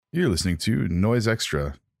You're listening to Noise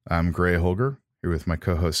Extra. I'm Gray Holger, here with my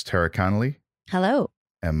co-host Tara Connolly Hello.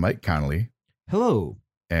 and Mike Connolly, Hello.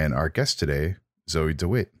 and our guest today, Zoe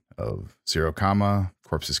DeWitt of Zero Comma,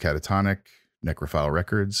 Corpses Catatonic, Necrophile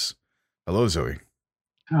Records. Hello, Zoe.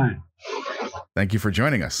 Hi. Thank you for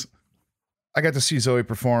joining us. I got to see Zoe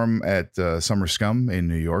perform at Summer Scum in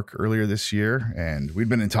New York earlier this year, and we'd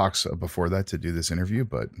been in talks before that to do this interview,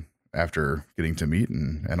 but after getting to meet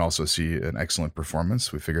and also see an excellent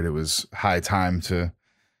performance, we figured it was high time to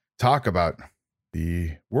talk about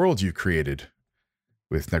the world you created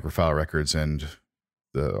with Necrophile Records and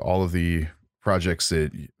all of the projects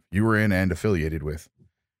that you were in and affiliated with.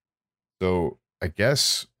 So I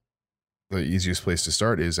guess the easiest place to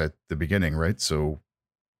start is at the beginning, right? So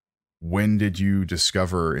when did you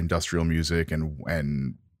discover industrial music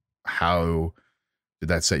and how did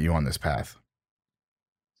that set you on this path?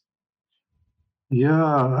 Yeah,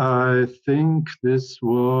 I think this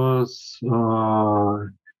was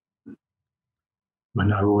when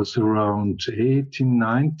I was around 18,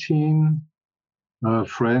 19. A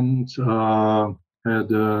friend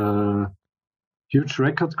had a huge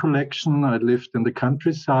record collection. I lived in the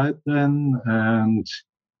countryside then, and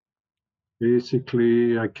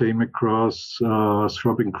basically I came across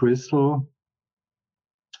Throbbing Gristle.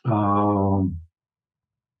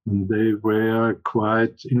 They were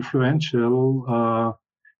quite influential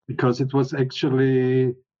because it was actually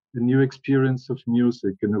a new experience of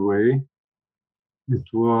music in a way. It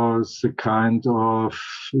was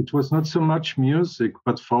it was not so much music,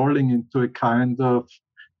 but falling into a kind of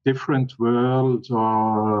different world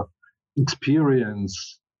or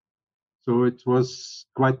experience. So it was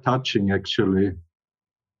quite touching, actually.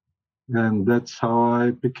 And that's how I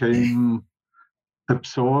became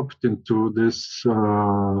absorbed into this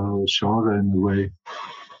genre in a way.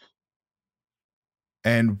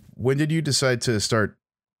 And when did you decide to start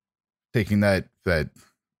taking that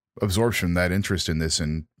absorption, that interest in this,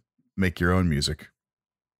 and make your own music?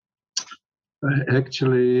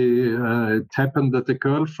 Actually, it happened that a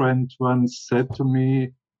girlfriend once said to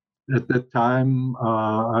me at that time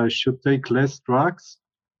I should take less drugs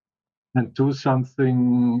and do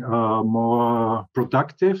something more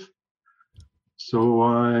productive. So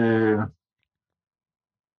I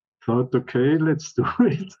thought, okay, let's do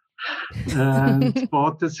it, and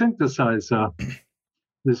bought the synthesizer.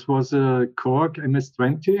 This was a Korg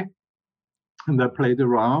MS-20, and I played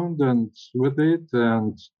around and with it.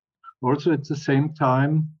 And also at the same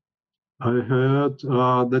time, I heard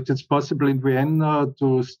that it's possible in Vienna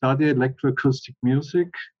to study electroacoustic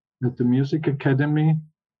music at the Music Academy.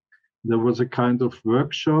 There was a kind of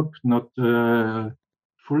workshop, not a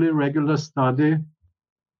fully regular study.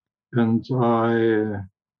 And I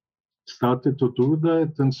started to do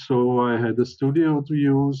that. And so I had a studio to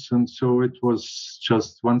use. And so it was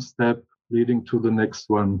just one step leading to the next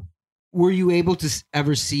one. Were you able to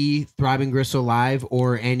ever see Throbbing Gristle live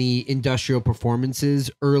or any industrial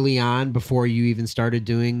performances early on before you even started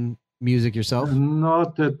doing music yourself?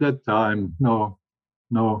 Not at that time. No.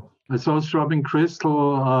 I saw Throbbing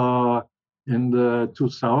Gristle in the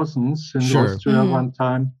 2000s in Austria one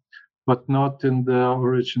time, but not in the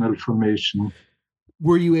original formation.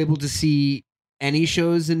 Were you able to see any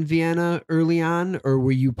shows in Vienna early on, or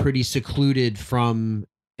were you pretty secluded from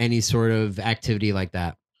any sort of activity like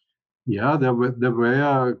that? Yeah, there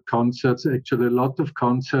were concerts, actually a lot of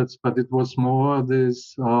concerts, but it was more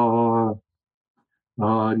this new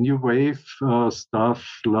wave stuff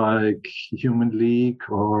like Human League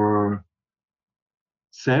or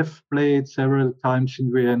Ceph played several times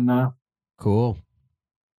in Vienna. Cool.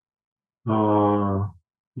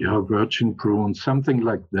 Virgin Prune, something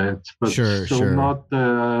like that. But sure. Not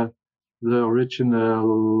the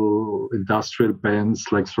original industrial bands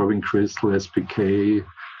like Throbbing Gristle, SPK,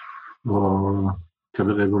 or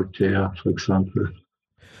Cabaret Voltaire, for example.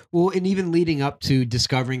 Well, and even leading up to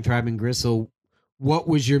discovering Throbbing Gristle, what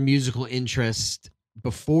was your musical interest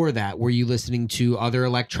before that? Were you listening to other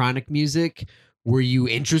electronic music? Were you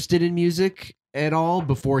interested in music at all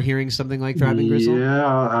before hearing something like Throbbing Gristle? Yeah,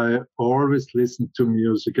 I always listened to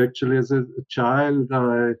music. Actually, as a child,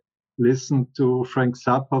 I listened to Frank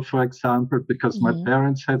Zappa, for example, because my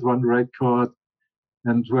parents had one record.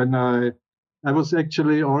 And when I was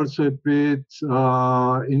actually also a bit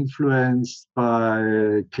influenced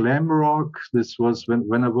by glam rock. This was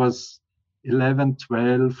when I was 11,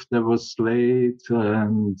 12, there was Slade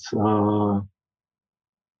and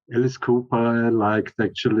Alice Cooper I liked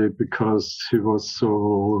actually because he was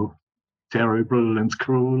so terrible and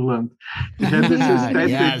cruel, and he had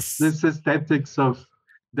this this aesthetics of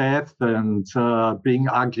death and being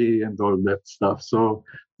ugly and all that stuff. So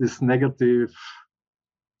this negative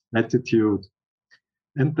attitude.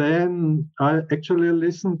 And then I actually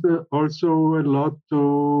listened also a lot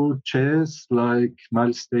to jazz, like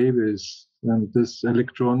Miles Davis and this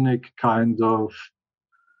electronic kind of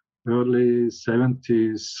early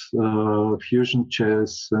 70s fusion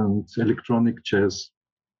jazz and electronic jazz.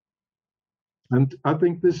 And I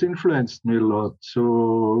think this influenced me a lot.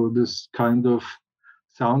 So this kind of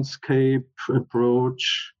soundscape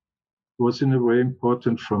approach was in a way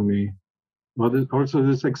important for me. But also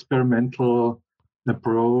this experimental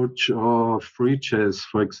approach of free jazz,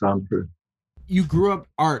 for example. You grew up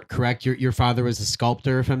art, correct? Your father was a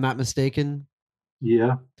sculptor, if I'm not mistaken.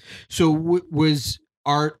 Yeah. So was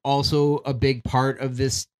art also a big part of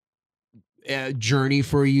this journey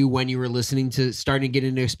for you when you were starting to get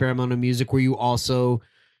into experimental music? Were you also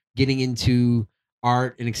getting into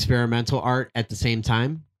art and experimental art at the same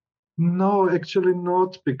time? No, actually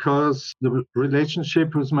not, because the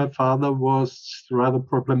relationship with my father was rather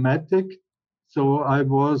problematic. So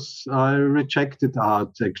I rejected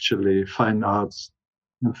art, actually, fine arts.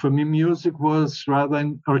 And for me, music was rather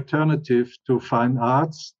an alternative to fine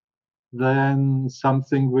arts than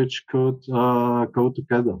something which could go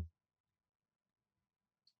together.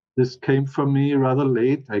 This came for me rather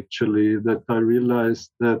late, actually, that I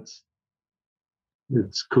realized that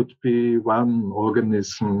it could be one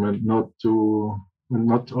organism and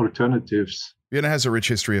not alternatives. Vienna has a rich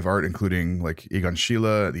history of art, including like Egon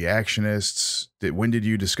Schiele, the Actionists. When did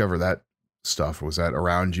you discover that stuff? Was that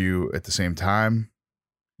around you at the same time?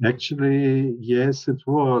 Actually, yes, it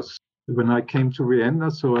was. When I came to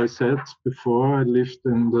Vienna, so I said before, I lived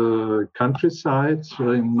in the countryside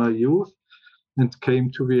in my youth and came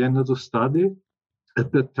to Vienna to study.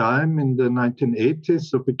 At that time, in the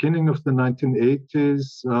 1980s, the beginning of the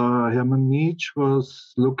 1980s, Hermann Nietzsche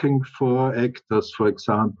was looking for actors, for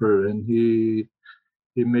example, and he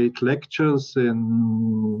made lectures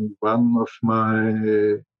in one of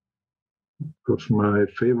my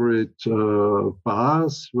favorite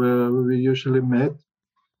bars where we usually met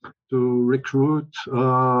to recruit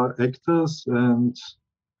actors, and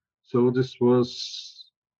so this was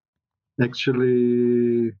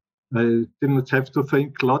actually, I didn't have to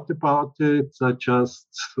think a lot about it. I just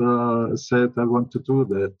said I want to do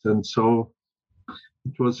that. And so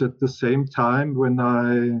it was at the same time when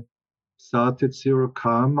I started Zero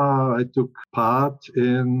Karma, I took part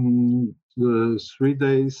in the 3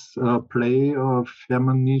 days play of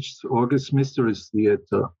Hermann Nietzsche's August Mysteries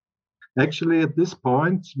Theater. Actually, at this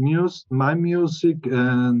point, my music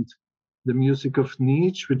and the music of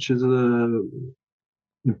Nietzsche, which is a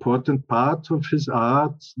important part of his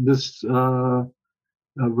art, this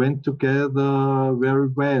went together very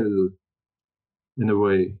well in a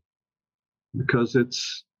way, because the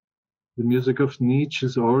music of Nietzsche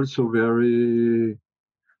is also very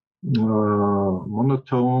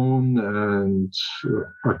monotone and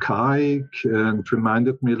archaic, and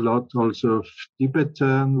reminded me a lot also of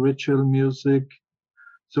Tibetan ritual music.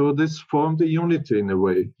 So this formed a unity in a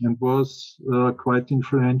way and was quite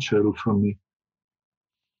influential for me.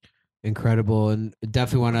 Incredible, and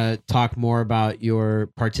definitely want to talk more about your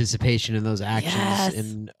participation in those actions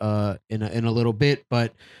in a little bit.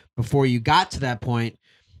 But before you got to that point,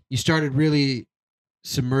 you started really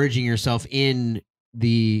submerging yourself in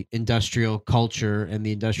the industrial culture and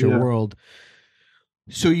the industrial world.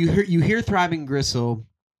 So you hear Throbbing Gristle.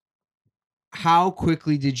 How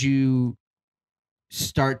quickly did you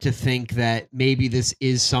start to think that maybe this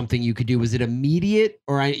is something you could do? Was it immediate,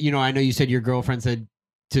 or I know you said your girlfriend said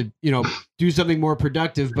to do something more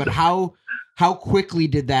productive, but how quickly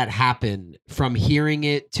did that happen from hearing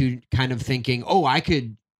it to kind of thinking, oh, I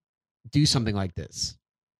could do something like this?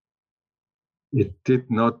 It did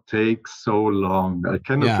not take so long. I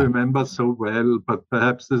cannot remember so well, but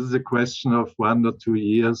perhaps this is a question of 1 or 2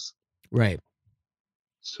 years. Right.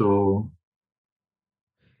 So.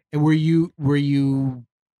 And were you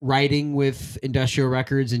writing with Industrial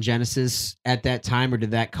Records and Genesis at that time, or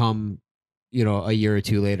did that come, a year or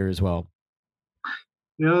two later as well?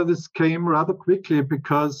 Yeah, this came rather quickly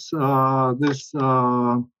because this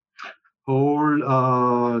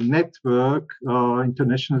whole network,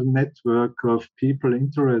 international network of people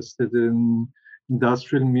interested in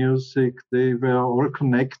industrial music, they were all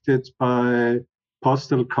connected by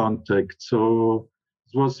postal contact. So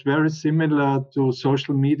it was very similar to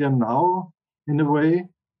social media now, in a way.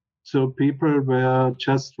 So people were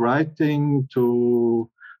just writing to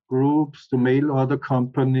groups, to mail order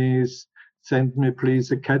companies, send me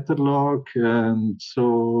please a catalog. And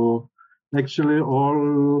so actually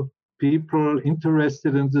all people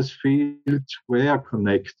interested in this field were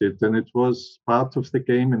connected, and it was part of the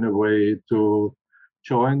game in a way to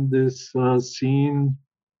join this scene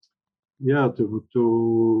yeah,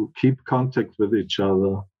 to keep contact with each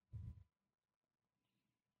other.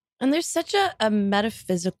 And there's such a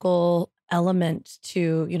metaphysical element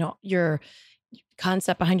to, your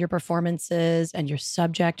concept behind your performances and your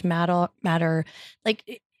subject matter.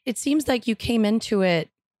 Like it seems like you came into it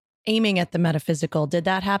aiming at the metaphysical. Did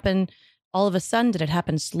that happen all of a sudden? Did it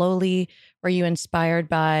happen slowly? Were you inspired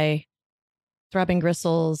by Throbbing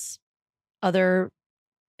Gristle's other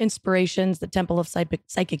inspirations, the Temple of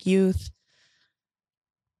Psychic Youth?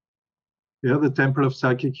 Yeah, the Temple of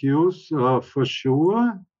Psychic Youth, for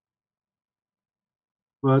sure.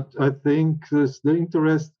 But I think the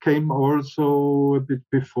interest came also a bit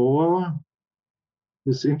before.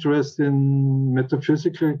 This interest in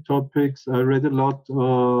metaphysical topics. I read a lot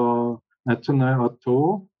Antonin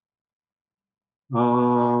Artaud,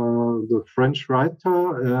 the French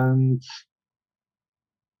writer, and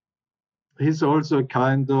he's also a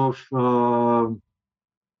kind of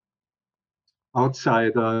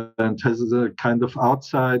outsider and has a kind of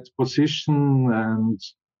outside position, and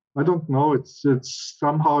I don't know, it's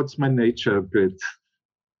somehow it's my nature a bit.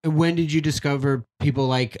 When did you discover people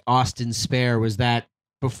like Austin Spare? Was that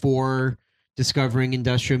before discovering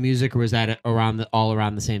industrial music, or was that all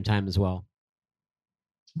around the same time as well?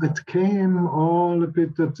 It came all a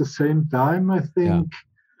bit at the same time, I think. Yeah.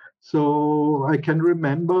 So I can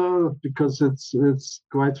remember, because it's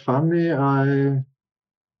quite funny. I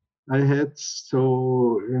had,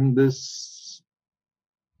 so in this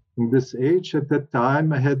age at that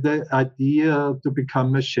time, I had the idea to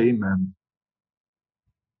become a shaman.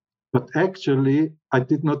 But actually, I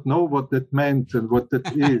did not know what that meant and what that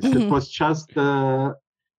is. It was just an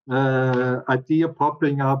idea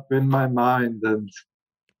popping up in my mind,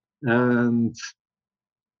 and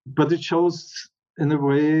but it shows in a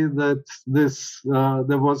way that this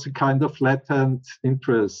there was a kind of latent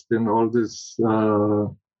interest in all these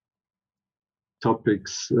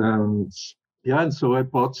topics, and yeah, and so I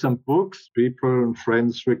bought some books. People and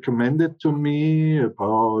friends recommended to me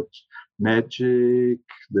about magic.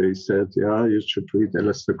 They said, yeah, you should read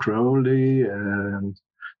Aleister Crowley, and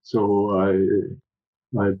so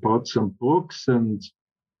I bought some books, and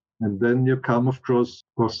then you come across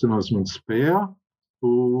Austin Osman Spare,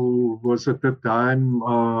 who was at the time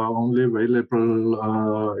only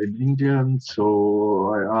available in England.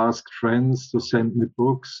 So I asked friends to send me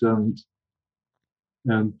books, and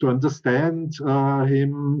to understand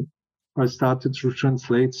him, I started to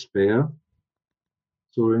translate Spare.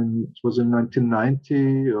 So it was in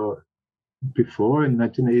 1990 or before, in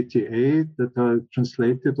 1988, that I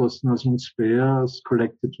translated Austin Osman Spare's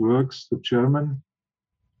collected works to German.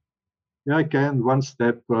 Yeah, again, one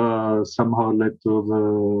step somehow led to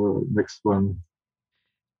the next one.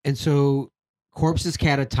 And so Corpses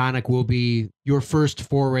Catatonic will be your first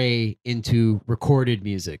foray into recorded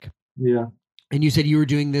music. Yeah. And you said you were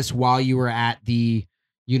doing this while you were at the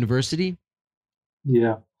university?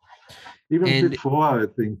 Yeah. Even before, I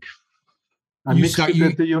think. I mixed it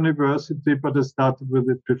at the university, but I started with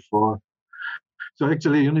it before. So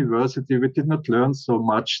actually, university, we did not learn so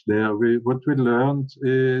much there. What we learned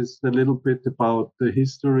is a little bit about the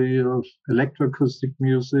history of electroacoustic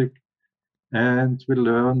music, and we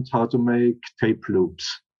learned how to make tape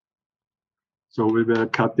loops. So we were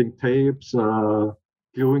cutting tapes,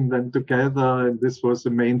 gluing them together, and this was the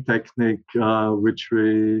main technique which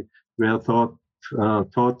we were taught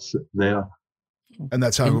there. And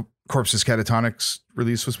that's how Corpses Catatonic's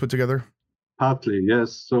release was put together? Partly,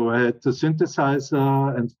 yes. So I had the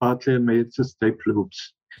synthesizer, and partly I made the tape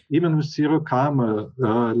loops. Even with Zero Karma,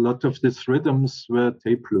 a lot of these rhythms were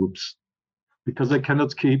tape loops, because I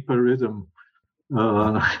cannot keep a rhythm.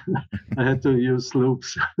 I had to use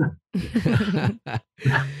loops.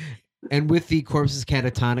 And with the Corpses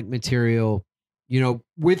Catatonic material,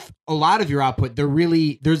 with a lot of your output,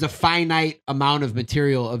 there's a finite amount of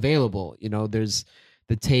material available. There's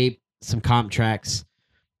the tape, some comp tracks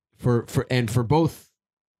for both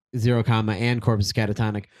Zero Karma and Corpses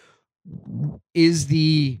Catatonic. Is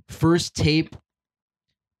the first tape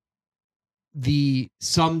the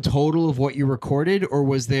sum total of what you recorded, or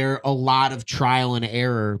was there a lot of trial and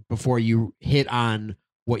error before you hit on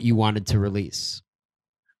what you wanted to release?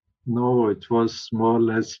 No, it was more or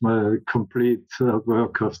less my complete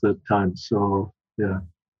work of that time. So, yeah.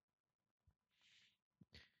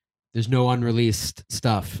 There's no unreleased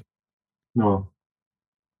stuff. No.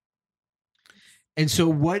 And so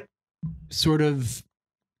what sort of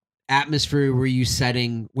atmosphere were you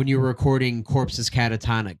setting when you were recording Corpses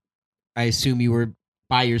Catatonic? I assume you were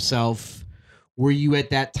by yourself. Were you at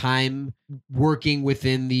that time working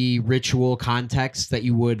within the ritual context that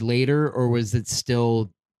you would later, or was it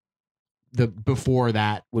still before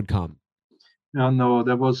that would come? Yeah, no,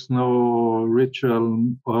 there was no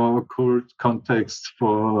ritual or occult context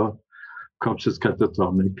for Corpses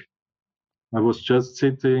Catatonic. I was just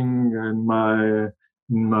sitting in my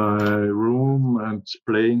room and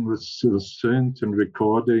playing with the synth and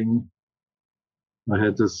recording. I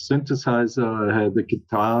had a synthesizer, I had a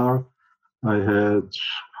guitar, I had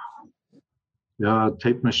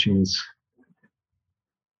tape machines.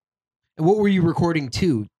 And what were you recording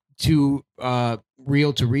to? To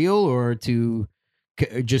reel to reel, or to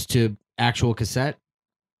just to actual cassette?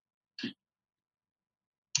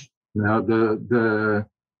 Yeah, the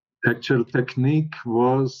actual technique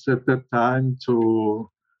was at that time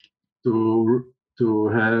to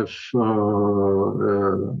have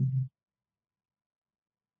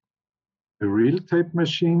a real tape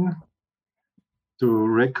machine to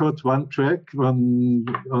record one track on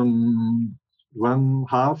one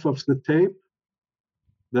half of the tape,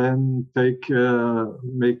 then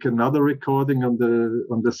make another recording on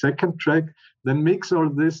the second track, then mix all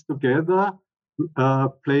this together,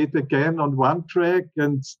 play it again on one track,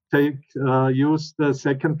 and use the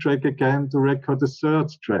second track again to record the third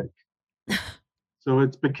track. So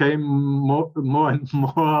it became more and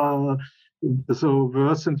more, so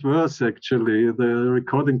worse and worse, actually, the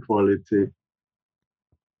recording quality.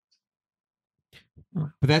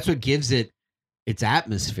 But that's what gives it its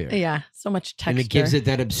atmosphere. Yeah, so much texture. And it gives it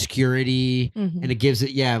that obscurity, Mhm. and it gives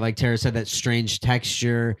it, like Tara said, that strange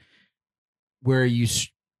texture where you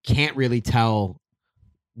can't really tell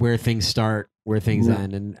where things start, where things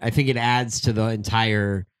end. And I think it adds to the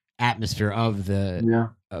entire atmosphere of the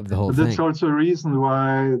whole but thing. that's also a reason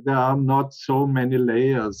why there are not so many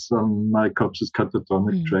layers on my Corpses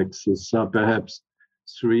Catatonic tracks. It's perhaps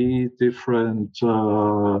 3 different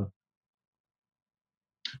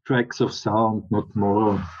tracks of sound, not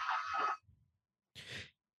more.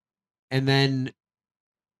 And then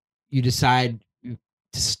you decide to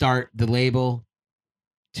start the label,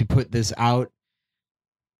 to put this out.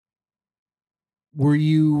 Were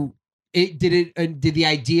you? Did the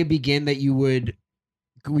idea begin that you were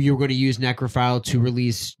going to use Necrophile to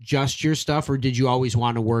release just your stuff, or did you always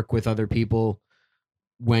want to work with other people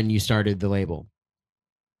when you started the label?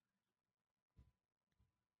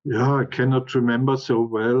 Yeah, I cannot remember so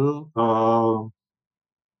well.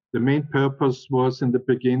 The main purpose was in the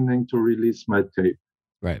beginning to release my tape.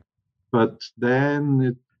 Right. But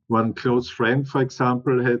then one close friend, for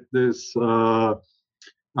example, had this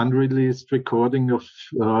unreleased recording of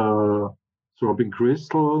Throbbing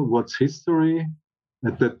Crystal, What's History?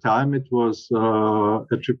 At that time, it was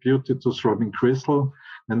attributed to Throbbing Crystal,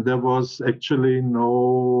 and there was actually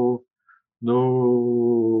no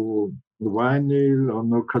vinyl or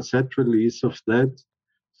no cassette release of that.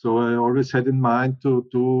 So I always had in mind to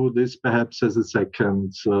do this perhaps as a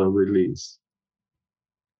second release.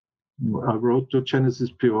 I wrote to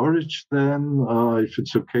Genesis P-Orridge then, if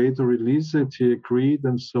it's okay to release it. He agreed,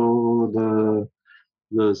 and so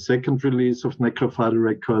the second release of Necrophile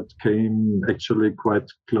record came actually quite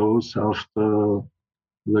close after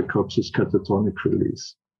the Corpses Catatonic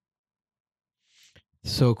release.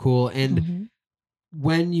 So cool. And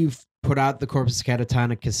when you put out the Corpses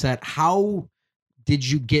Catatonic cassette, how did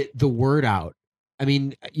you get the word out? I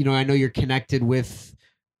mean, I know you're connected with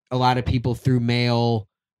a lot of people through mail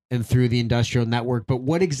and through the industrial network, but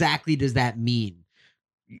what exactly does that mean?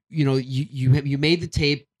 You made the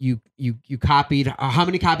tape, you copied. How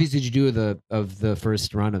many copies did you do of the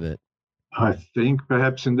first run of it? I think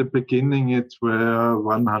perhaps in the beginning it were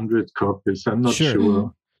 100 copies. I'm not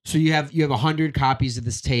sure. So you have 100 copies of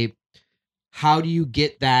this tape. How do you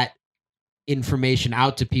get that information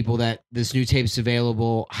out to people that this new tape's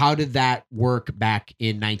available? How did that work back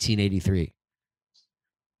in 1983?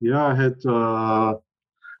 Yeah, I had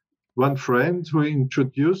one friend who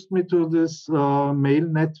introduced me to this mail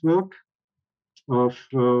network of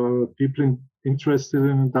people interested in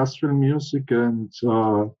industrial music, and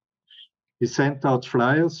he sent out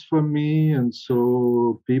flyers for me, and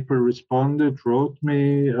so people responded, wrote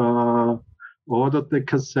me, ordered the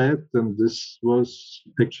cassette, and this was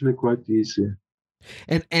actually quite easy.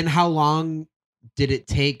 And how long did it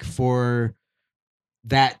take for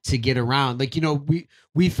that to get around? Like,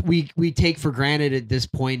 we take for granted at this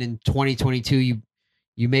point in 2022,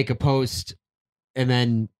 you make a post and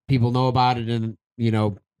then people know about it and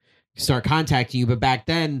start contacting you. But back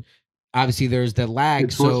then, obviously there's the lag.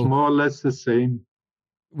 It was more or less the same.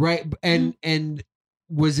 Right. And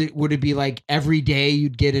would it be like every day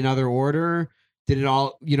you'd get another order? Did it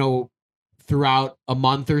all, throughout a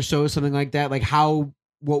month or so, something like that? Like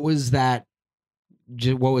what was that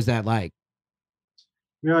like?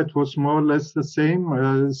 Yeah, it was more or less the same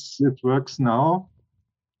as it works now.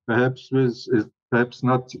 perhaps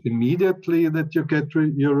not immediately that you get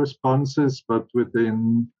your responses, but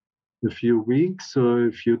within a few weeks or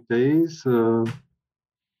a few days.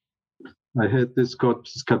 I had this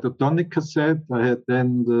Corpus Catatonic cassette. I had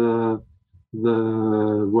then the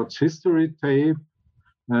What's History tape,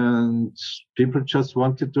 and people just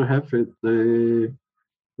wanted to have it.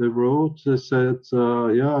 They wrote, they said,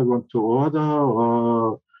 yeah, I want to order,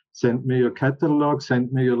 or send me your catalog,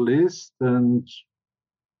 send me your list, and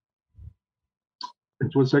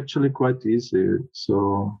it was actually quite easy.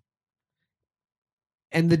 So,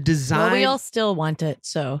 and the design. Well, we all still want it,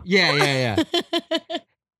 so yeah.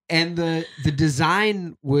 And the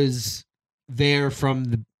design was there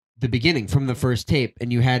from the beginning, from the first tape,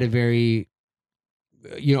 and you had a very,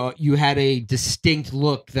 you had a distinct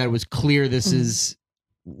look that was clear. This is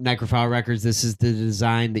Necrophile Records. This is the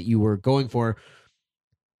design that you were going for.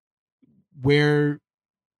 Where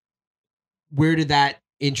did that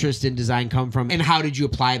interest in design come from, and how did you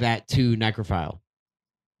apply that to Necrophile?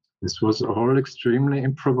 This was all extremely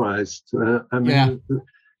improvised. I mean,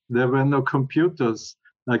 there were no computers.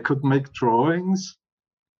 I could make drawings.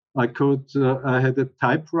 I had a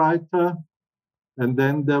typewriter, and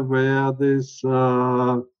then there were these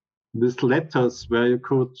letters where you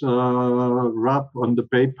could rub on the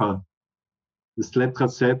paper. This letter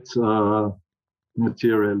set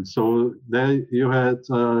material. So there you had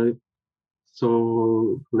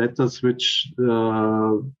letters which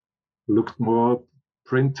looked more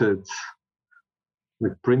printed,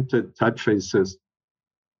 like printed typefaces.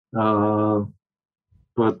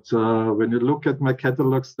 But when you look at my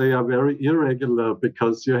catalogs, they are very irregular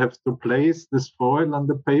because you have to place this foil on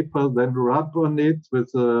the paper, then rub on it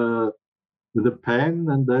with a pen,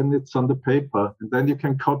 and then it's on the paper, and then you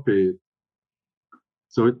can copy it.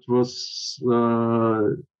 So it was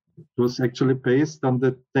actually based on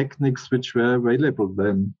the techniques which were available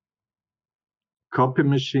then. Copy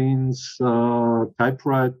machines,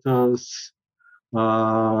 typewriters.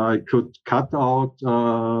 I could cut out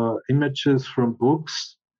images from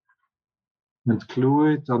books and glue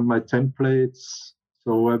it on my templates.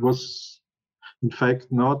 So I was, in fact,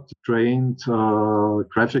 not trained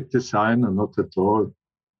graphic designer, not at all.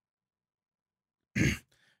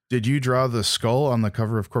 Did you draw the skull on the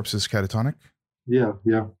cover of Corpus Catatonic? Yeah.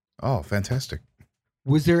 Oh, fantastic.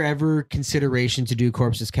 Was there ever consideration to do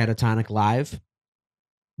Corpus Catatonic live?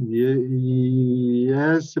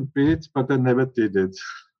 Yes, a bit, but I never did it.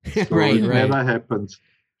 So right. Never happened.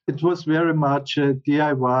 It was very much a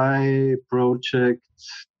DIY project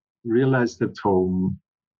realized at home.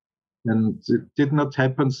 And it did not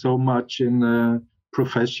happen so much in a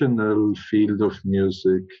professional field of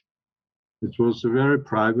music. It was a very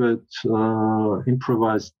private,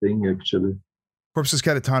 improvised thing, actually. Corpus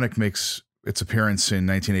Catatonic makes its appearance in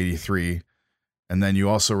 1983, and then you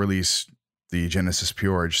also release the Genesis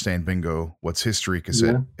Peorge Stand Bingo What's History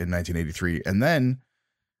cassette in 1983. And then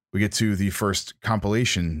we get to the first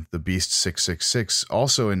compilation, The Beast 666,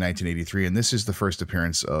 also in 1983. And this is the first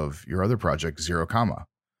appearance of your other project, Zero Comma.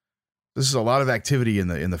 This is a lot of activity in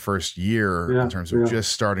the first year in terms of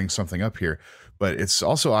just starting something up here. But it's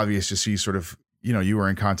also obvious to see sort of, you were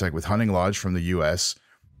in contact with Hunting Lodge from the US,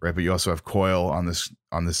 right? But you also have Coil on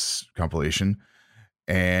this compilation.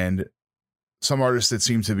 And some artists that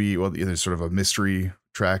seem to be, either sort of a mystery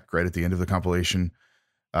track right at the end of the compilation.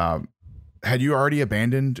 Had you already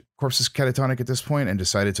abandoned Corpus Catatonic at this point and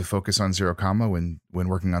decided to focus on Zero Comma when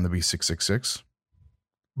working on the Beast 666?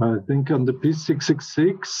 I think on the Beast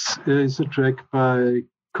 666 is a track by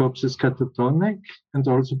Corpus Catatonic and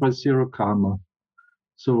also by Zero Comma.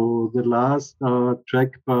 So the last track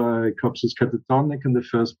by Corpus Catatonic and the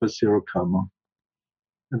first by Zero Comma.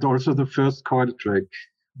 And also the first Coil track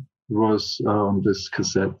was on this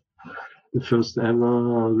cassette, the first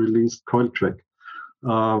ever released Coil track.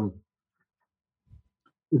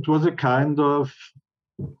 It was a kind of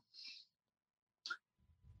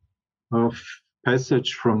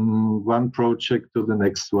passage from one project to the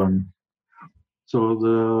next one.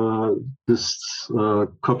 So this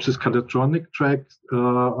Corpus Catatonic track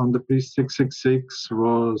on the Beast 666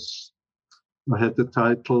 had the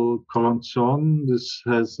title Colenson. This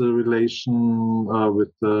has a relation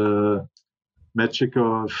with the magic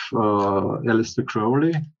of Aleister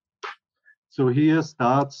Crowley. So here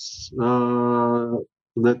starts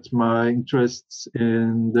that my interests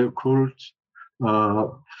in the occult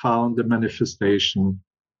found a manifestation.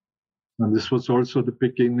 And this was also the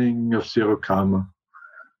beginning of Zero Comma.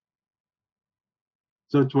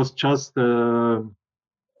 So it was just a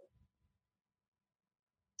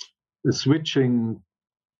switching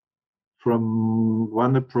from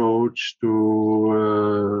one approach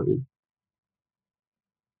to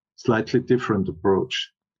slightly different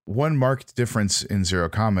approach. One marked difference in Zero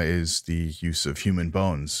Comma is the use of human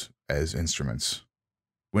bones as instruments.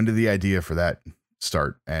 When did the idea for that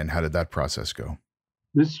start, and how did that process go?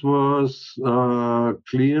 This was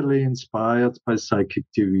clearly inspired by Psychic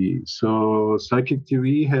TV. So Psychic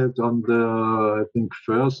TV had on the, I think,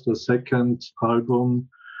 first or second album,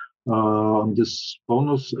 on this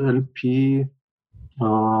bonus LP,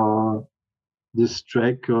 this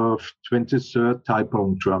track of 23rd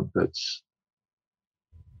Type-On trumpets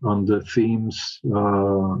on the themes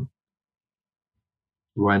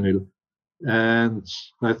vinyl. And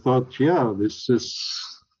I thought, yeah, this is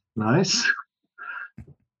nice.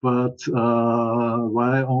 But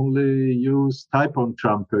why only use Type-On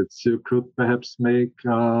trumpets? You could perhaps make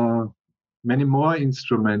many more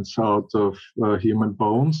instruments out of human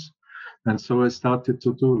bones. And so I started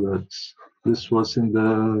to do that. This was in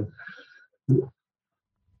the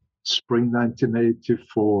spring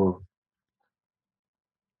 1984.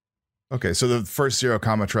 Okay, so the first Zero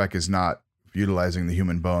Comma track is not utilizing the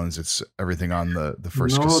human bones. It's everything on the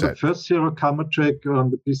first cassette. No, the first Zero Comma track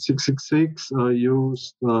on the P666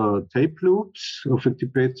 used tape loops of a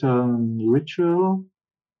Tibetan ritual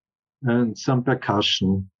and some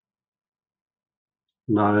percussion,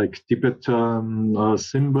 like Tibetan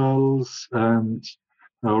cymbals, and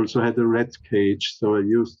I also had a red cage, so I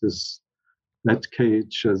used this red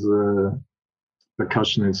cage as a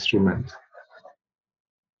percussion instrument.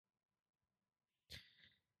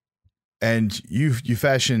 And you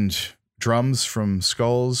fashioned drums from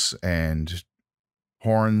skulls and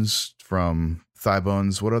horns from thigh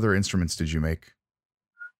bones. What other instruments did you make?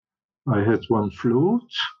 I had one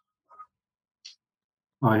flute.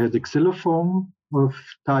 I had a xylophone of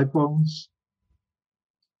thigh bones.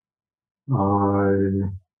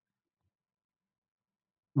 I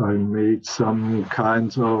made some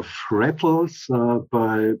kinds of rattles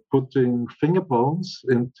by putting finger bones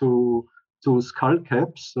into two skull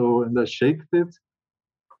caps. So, and I shaked it.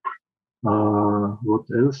 What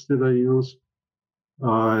else did I use?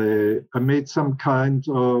 I made some kind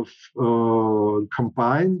of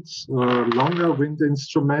combined longer wind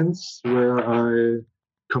instruments where I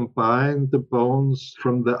combined the bones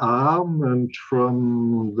from the arm and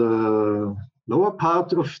from the lower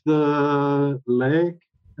part of the leg,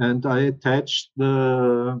 and I attached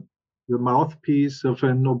the mouthpiece of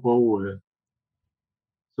an oboe.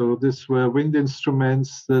 So these were wind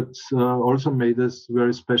instruments that also made a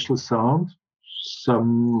very special sound.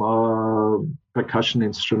 Some percussion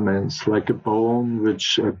instruments, like a bone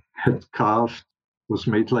which I had carved, was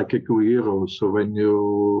made like a guiro. So when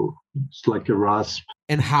it's like a rasp.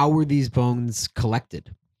 And how were these bones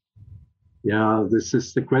collected? Yeah, this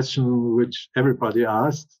is the question which everybody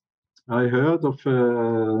asked. I heard of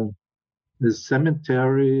a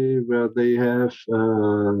cemetery where they have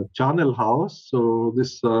a charnel house. So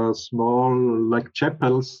these are small, like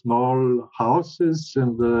chapels, small houses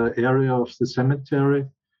in the area of the cemetery.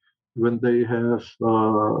 When they have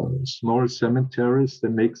small cemeteries, they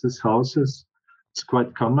make these houses. It's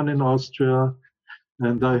quite common in Austria.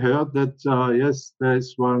 And I heard that, yes, there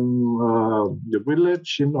is one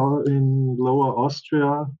village in Lower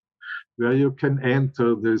Austria where you can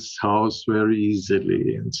enter this house very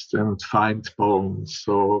easily and find bones.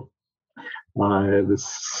 So this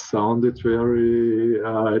sounded very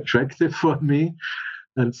attractive for me.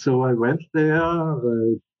 And so I went there,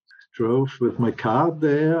 I drove with my car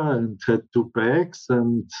there and had two bags,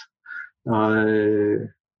 and I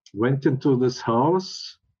went into this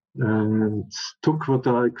house and took what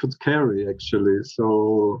I could carry, actually.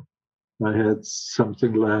 So I had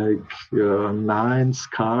something like 9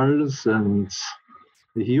 skulls and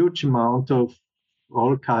a huge amount of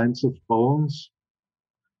all kinds of bones.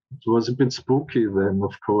 It was a bit spooky then,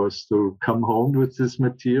 of course, to come home with this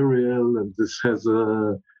material, and this has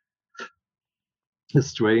a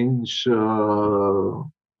strange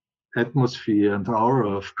atmosphere and aura,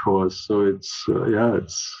 of course. So it's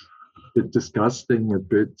it's a bit disgusting, a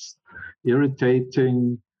bit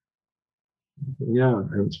irritating. Yeah,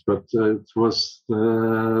 but it was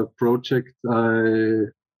the project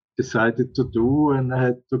I decided to do, and I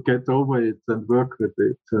had to get over it and work with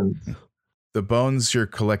it. And the bones you're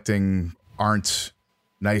collecting aren't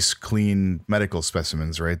nice, clean medical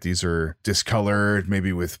specimens, right? These are discolored,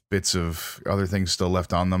 maybe with bits of other things still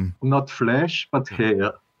left on them. Not flesh, but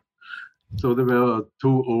hair. So they were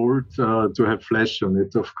too old to have flesh on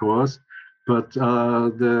it, of course. But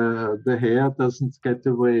the hair doesn't get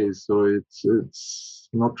away, so it's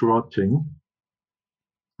not rotting.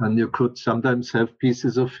 And you could sometimes have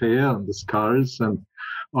pieces of hair on the skulls, and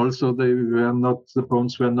also the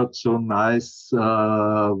bones were not so nice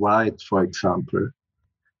white, for example.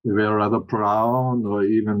 they were rather brown or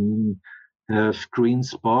even have green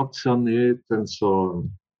spots on it and so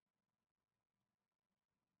on.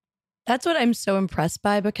 That's what I'm so impressed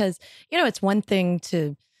by, because, it's one thing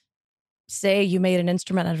to say you made an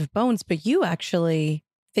instrument out of bones, but you actually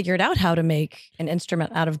figured out how to make an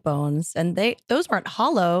instrument out of bones, and those weren't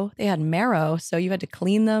hollow, they had marrow, so you had to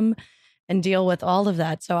clean them and deal with all of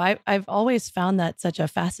that. So I've always found that such a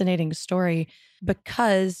fascinating story,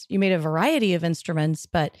 because you made a variety of instruments,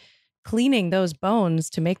 but cleaning those bones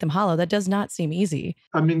to make them hollow, that does not seem easy.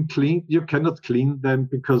 I mean, you cannot clean them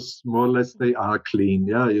because more or less they are clean.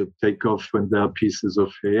 Yeah, you take off when there are pieces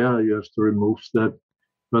of hair, you have to remove that,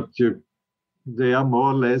 but they are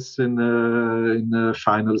more or less in a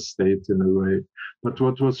final state in a way. But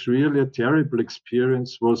what was really a terrible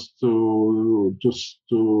experience was to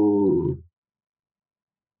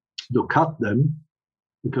cut them,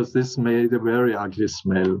 because this made a very ugly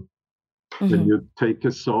smell. Mm-hmm. When you take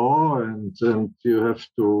a saw and you have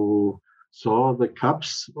to saw the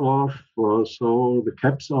cups off or saw the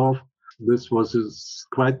caps off. This was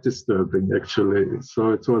quite disturbing, actually.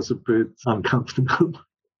 So it was a bit uncomfortable.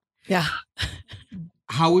 Yeah.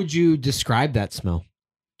 How would you describe that smell?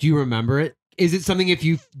 Do you remember it? Is it something,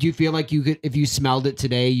 do you feel like you could, if you smelled it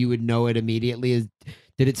today, you would know it immediately?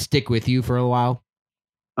 Did it stick with you for a while?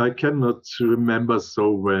 I cannot remember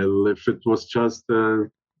so well if it was just a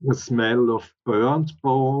smell of burnt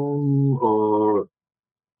bone, or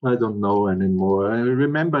I don't know anymore. I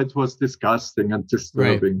remember it was disgusting and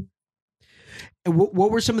disturbing. Right. And what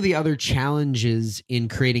were some of the other challenges in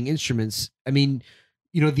creating instruments? I mean,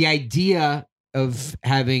 the idea of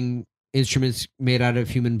having instruments made out of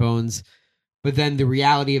human bones, but then the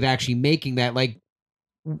reality of actually making that, like,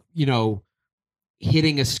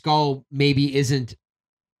 hitting a skull maybe isn't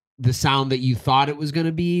the sound that you thought it was going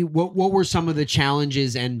to be. What were some of the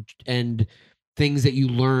challenges and things that you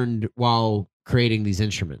learned while creating these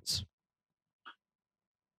instruments?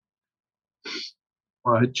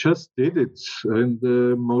 I just did it in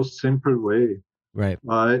the most simple way. Right.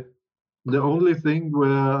 The only thing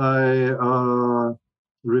where I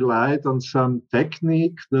relied on some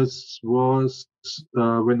technique, this was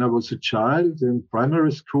when I was a child in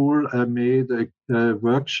primary school. I made a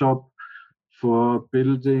workshop for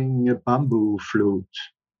building a bamboo flute.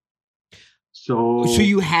 So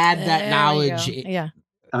you had that knowledge, yeah,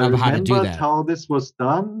 of how to do that. How this was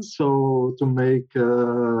done. So to make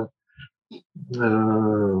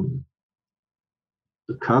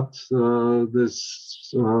cut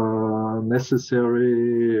this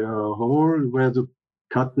necessary hole, where to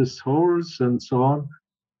cut these holes and so on.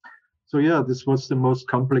 So yeah, this was the most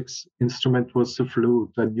complex instrument, was the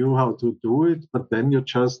flute. I knew how to do it, but then you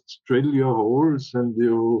just drill your holes and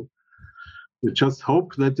you just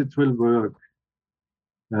hope that it will work.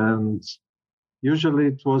 And usually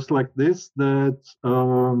it was like this, that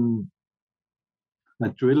I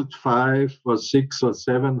drilled 5 or 6 or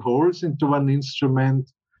 7 holes into one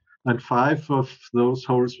instrument, and 5 of those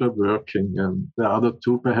holes were working, and the other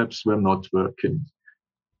 2 perhaps were not working.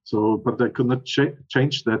 So, but I could not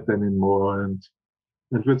change that anymore. And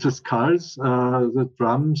with the skulls, the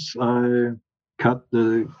drums, I cut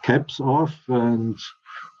the caps off and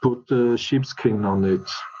put the sheepskin on it.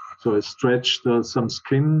 So I stretched some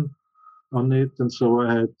skin on it, and so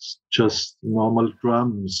I had just normal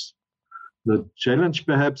drums. The challenge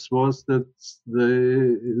perhaps was that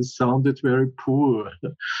they sounded very poor,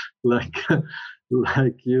 like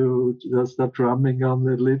you just are drumming on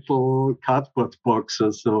a little cardboard box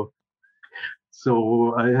or so.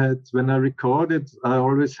 So I had, when I recorded, I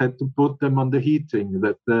always had to put them on the heating,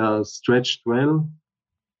 that they are stretched well,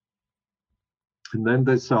 and then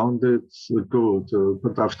they sounded good.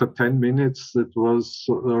 But after 10 minutes, it was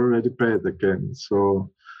already bad again.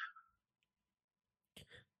 So.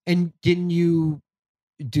 And didn't you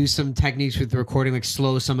do some techniques with the recording, like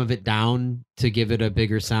slow some of it down to give it a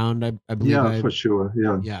bigger sound? I believe. Yeah, for sure.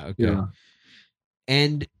 Yeah. Yeah. Okay. Yeah.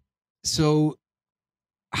 And so,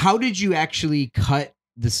 how did you actually cut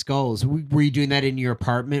the skulls? Were you doing that in your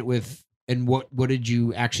apartment and what did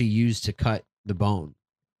you actually use to cut the bone?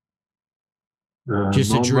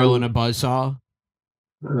 Just a drill and a buzzsaw?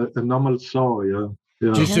 A normal saw, yeah.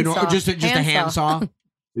 Yeah. Just a hand saw?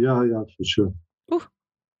 Yeah, for sure. Ooh.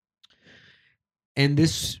 And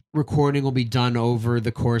this recording will be done over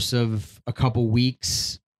the course of a couple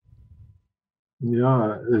weeks.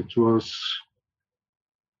 Yeah,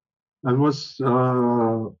 I was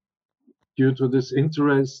due to this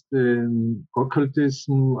interest in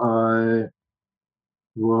occultism, I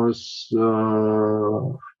was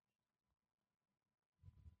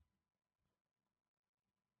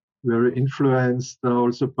very influenced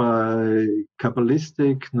also by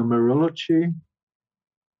Kabbalistic numerology.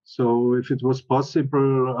 So if it was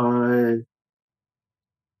possible,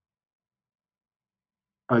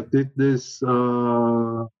 I did this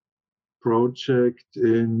project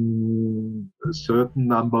in a certain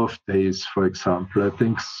number of days, for example. I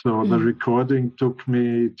think so. The recording took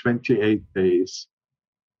me 28 days.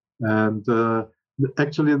 And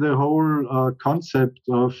actually, the whole concept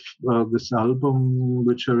of this album,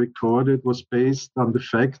 which I recorded, was based on the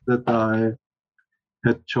fact that I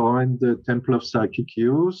had joined the Temple of Psychic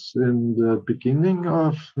Youth in the beginning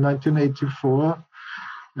of 1984.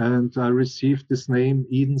 And I received this name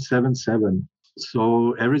Eden 77.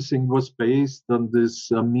 So everything was based on this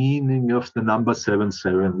meaning of the number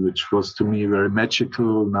 77, which was to me a very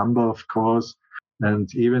magical number, of course. And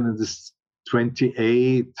even this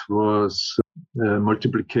 28 was a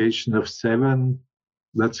multiplication of 7.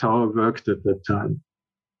 That's how I worked at that time.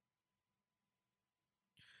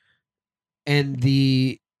 And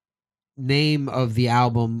the name of the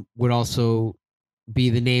album would also be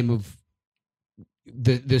the name of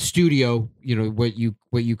the studio, you know, what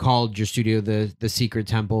you called your studio, the Secret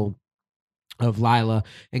Temple of Lila.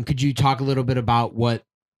 And could you talk a little bit about what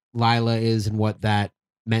Lila is and what that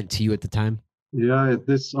meant to you at the time? Yeah,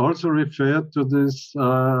 this also referred to this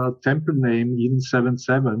temple name Eden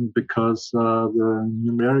 77 because the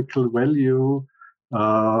numerical value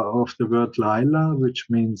of the word Lila, which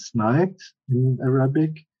means night in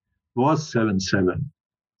Arabic, was 77.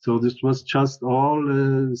 So this was just all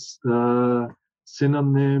a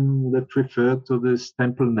synonym that referred to this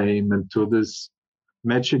temple name and to this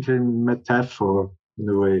magical metaphor in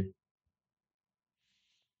a way.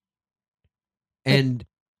 And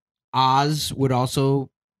Oz would also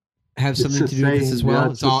have something to do with this as well.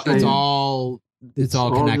 Yeah, it's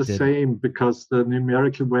all connected. The same because the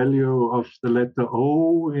numerical value of the letter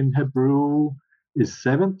O in Hebrew is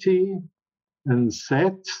 70, and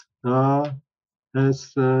Set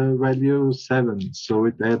has value 7, so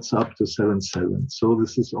it adds up to 77. So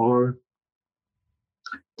this is all.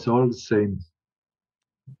 It's all the same.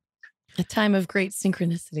 A time of great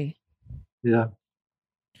synchronicity. Yeah.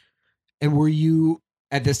 And were you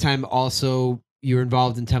at this time also, you were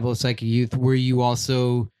involved in Temple of Psychic Youth? Were you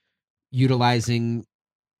also utilizing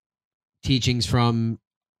teachings from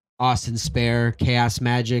Austin Spare, Chaos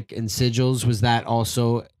Magic, and Sigils? Was that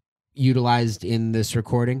also utilized in this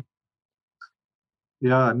recording?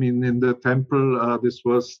 Yeah, I mean, in the temple, this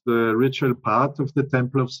was the ritual part of the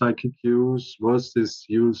Temple of Psychic Use, was this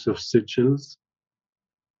use of sigils.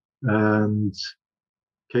 And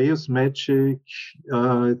Chaos Magic,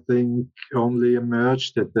 I think, only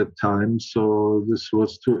emerged at that time, so this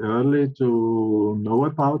was too early to know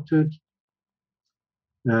about it.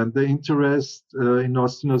 And the interest in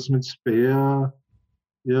Austin Osman Spare,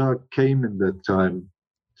 came in that time.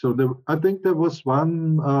 So I think there was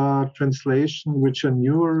one translation which I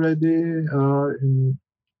knew already in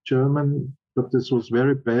German, but this was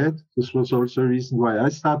very bad. This was also a reason why I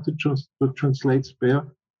started to translate Spare.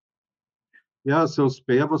 Yeah, so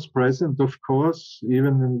Spare was present, of course,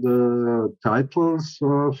 even in the titles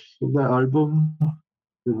of the album.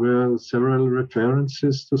 There were several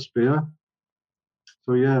references to Spare.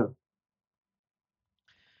 So yeah,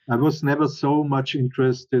 I was never so much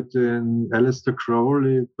interested in Aleister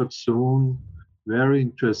Crowley, but soon very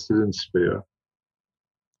interested in Spare.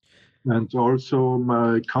 And also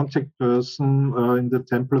my contact person in the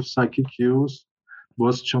Temple of Psychic Use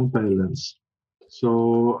was John Balance.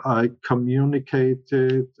 So I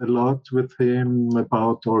communicated a lot with him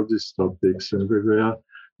about all these topics, and we were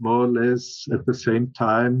more or less at the same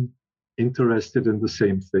time interested in the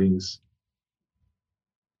same things.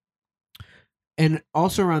 And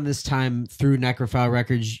also around this time, through Necrophile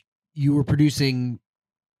Records, you were producing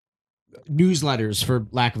newsletters, for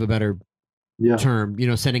lack of a better term,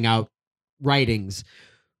 sending out writings.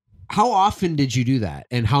 How often did you do that,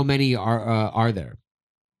 and how many are there?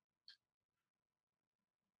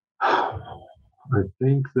 I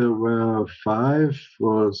think there were 5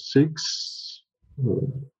 or 6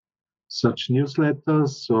 such newsletters.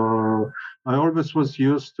 So I always was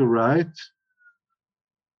used to write,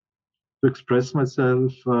 to express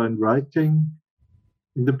myself in writing.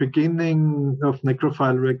 In the beginning of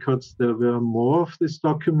Necrophile Records, there were more of these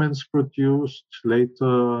documents produced.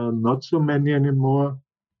 Later, not so many anymore.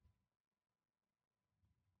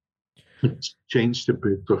 It changed a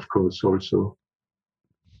bit, of course, also.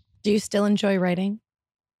 Do you still enjoy writing?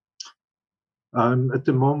 I'm at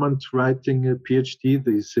the moment writing a PhD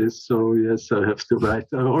thesis, so yes, I have to write.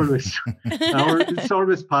 It's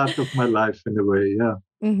always part of my life in a way, yeah.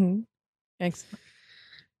 Mm-hmm. Excellent.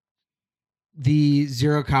 the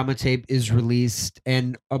Zero Comma tape is released,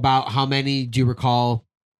 and about how many do you recall?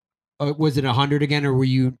 Was it 100 again, or were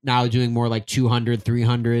you now doing more like 200,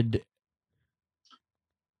 300?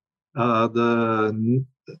 The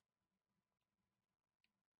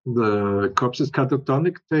Corpses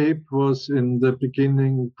Catatonic tape was in the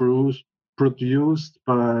beginning produced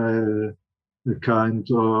by a kind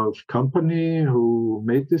of company who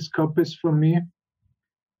made these copies for me.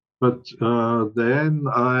 But then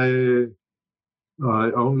I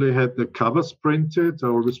only had the covers printed. I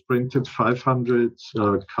always printed 500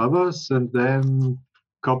 covers and then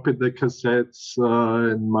copied the cassettes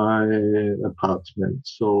in my apartment.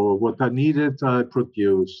 So what I needed, I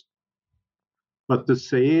produced. But the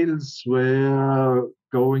sales were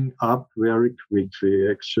going up very quickly,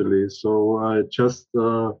 actually. So I just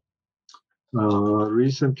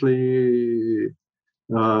recently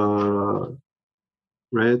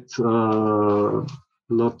read a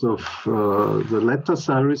lot of the letters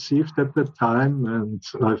I received at the time, and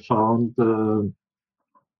I found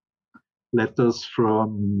letters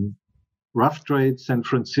from Rough Trade San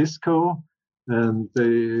Francisco, and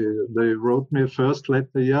they wrote me a first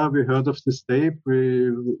letter. Yeah, we heard of this tape.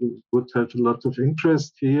 We would have a lot of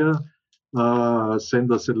interest here.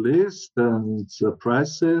 Send us a list and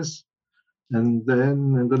prices. And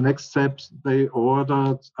then in the next steps, they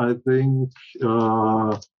ordered, I think,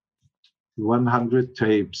 100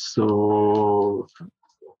 tapes, so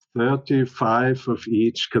 35 of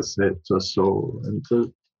each cassette or so. And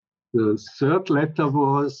the third letter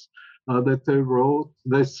was that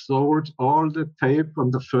they sold all the tape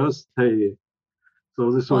on the first day.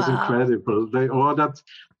 So this was incredible. They ordered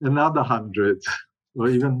another 100 or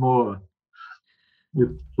even more. It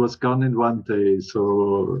was gone in one day.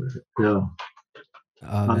 So, yeah,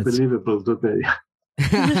 unbelievable today.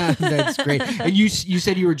 That's great. And you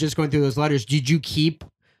said you were just going through those letters. Did you keep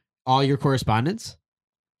all your correspondence?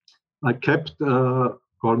 I kept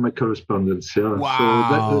all my correspondence. Yeah.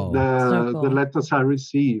 Wow. So the letters I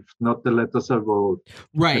received, not the letters I wrote.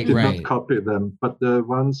 Right. I did not copy them, but the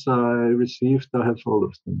ones I received, I have all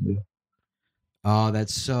of them. Yeah. Oh,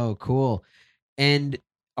 that's so cool. And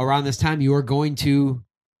around this time, you are going to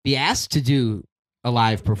be asked to do a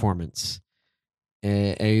live performance.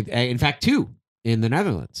 In fact, 2 in the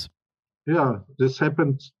Netherlands. Yeah, this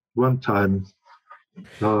happened one time.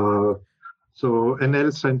 So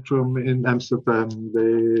NL Centrum in Amsterdam,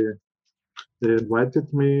 they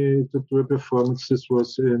invited me to do a performance. This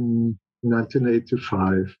was in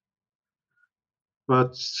 1985.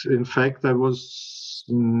 But in fact, I was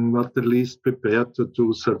not the least prepared to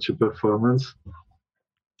do such a performance.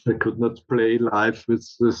 I could not play live with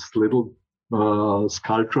this little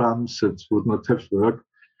skull drums. It would not have worked.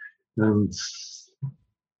 And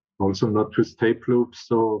also not with tape loops.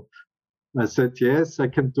 So I said, yes, I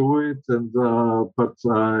can do it. And but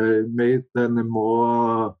I made then a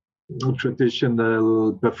more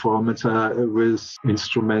traditional performance with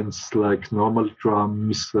instruments like normal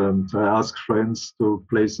drums. And I asked friends to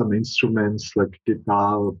play some instruments like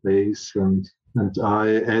guitar or bass. And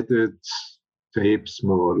I added tapes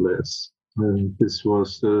more or less. And this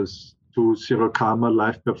was the 2 Zero Karma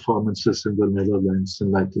live performances in the Netherlands in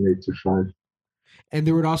 1985. And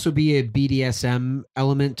there would also be a BDSM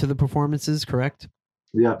element to the performances, correct?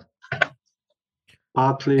 Yeah.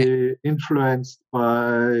 Partly influenced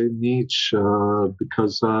by Nietzsche,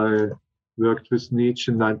 because I worked with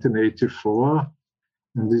Nietzsche in 1984,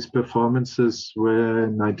 and these performances were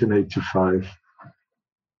in 1985.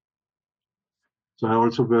 So I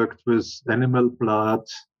also worked with Animal Blood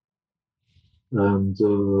and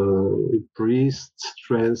Priest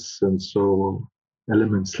dress, and so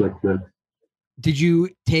elements like that. Did you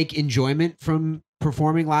take enjoyment from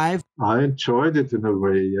performing live? I enjoyed it in a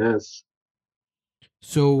way, yes.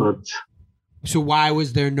 So why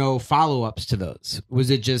was there no follow-ups to those? Was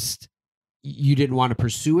it just you didn't want to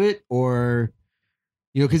pursue it, or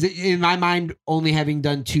because in my mind, only having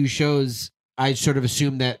done 2 shows, I sort of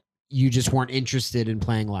assumed that you just weren't interested in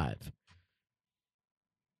playing live?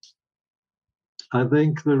 I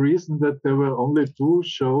think the reason that there were only 2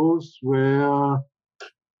 shows were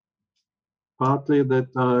partly that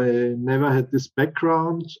I never had this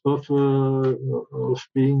background of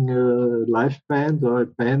being a live band or a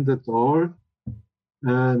band at all.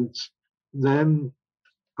 And then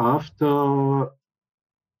after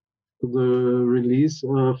the release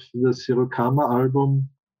of the Zero Karma album,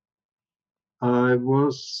 I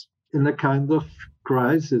was in a kind of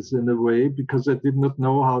crisis in a way, because I did not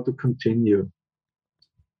know how to continue.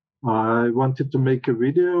 I wanted to make a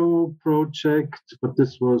video project, but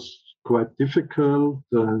this was quite difficult,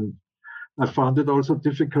 and I found it also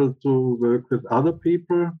difficult to work with other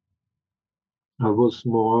people. I was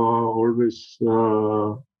more always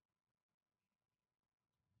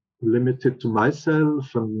limited to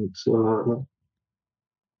myself, and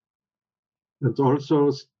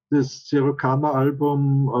also this Zero Karma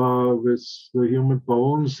album with the Human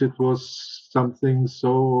Bones. It was something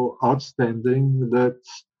so outstanding that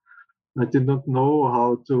I did not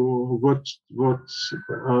know what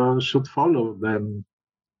should follow then,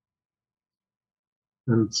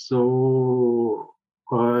 and so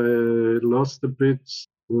I lost a bit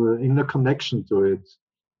inner connection to it.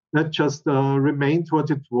 That just remained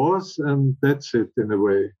what it was, and that's it in a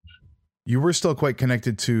way. You were still quite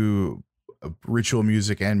connected to ritual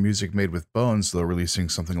music and music made with bones, though, releasing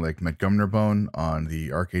something like Montgomery Bone on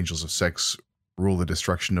the Archangels of Sex Rule the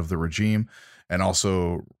Destruction of the Regime, and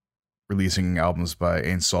also releasing albums by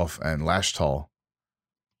Ein Sof and Lashtal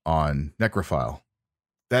on Necrophile.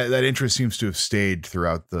 That interest seems to have stayed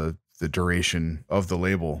throughout the duration of the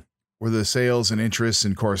label. Were the sales and interests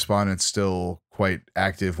and correspondence still quite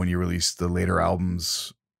active when you released the later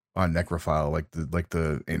albums on Necrophile, like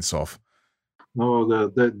the Ein Sof? No,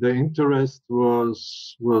 the interest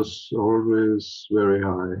was always very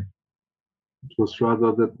high. It was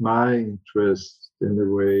rather that my interest in a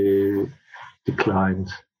way declined.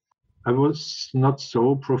 I was not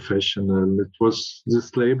so professional.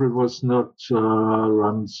 This label was not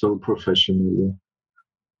run so professionally.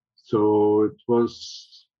 So it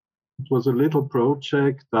was a little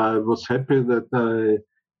project. I was happy that I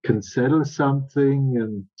can sell something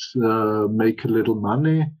and make a little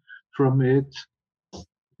money from it.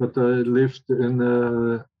 But I lived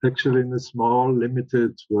actually in a small,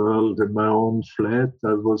 limited world in my own flat.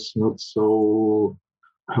 I was not so,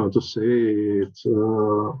 how to say it,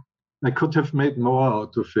 I could have made more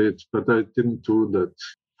out of it, but I didn't do that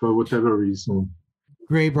for whatever reason.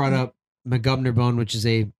 Gray brought up Montgomery Bone, which is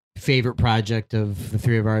a favorite project of the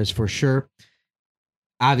three of ours for sure.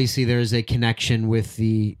 Obviously, there's a connection with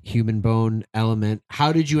the Human Bone element.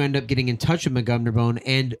 How did you end up getting in touch with Montgomery Bone,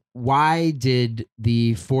 and why did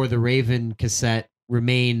the For the Raven cassette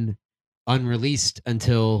remain unreleased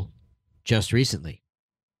until just recently?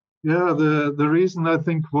 Yeah, the reason I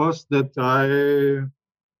think was that I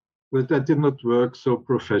did not work so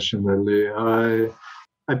professionally.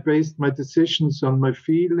 I based my decisions on my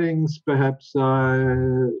feelings. Perhaps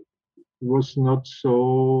I was not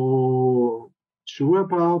so sure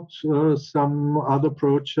about some other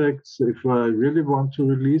projects, if I really want to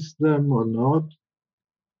release them or not.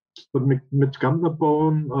 But Montgomery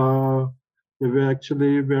Bone, they were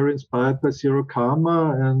actually very inspired by Zero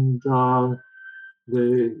Karma, and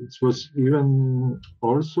it was even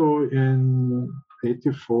also in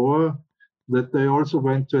 '84 that they also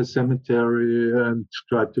went to a cemetery and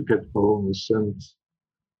tried to get bones,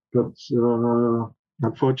 but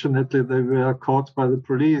unfortunately they were caught by the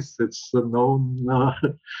police. It's a known,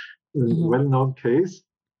 well-known case.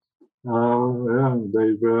 Yeah,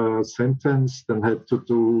 they were sentenced and had to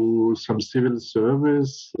do some civil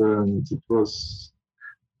service, and it was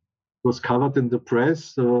covered in the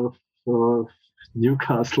press of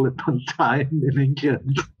Newcastle upon Tyne in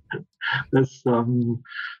England as some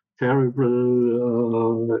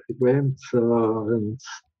terrible event and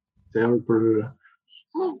terrible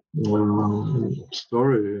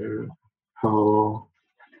story, how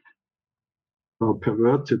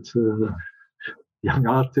perverted young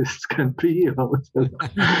artists can be.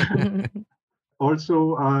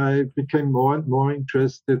 Also, I became more and more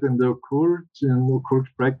interested in the occult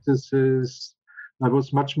practices. I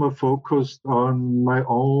was much more focused on my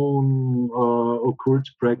own occult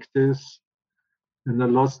practice, and I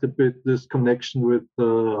lost a bit this connection with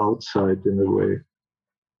the outside in a way.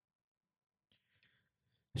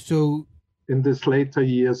 So, in these later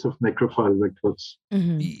years of Necrophile Records.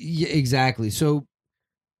 Yeah, exactly. So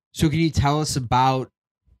can you tell us about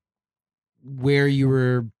where you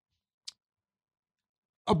were,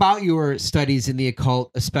 about your studies in the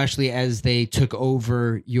occult, especially as they took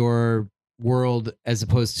over your world as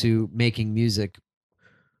opposed to making music?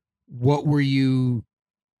 What were you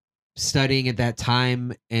studying at that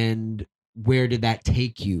time, and where did that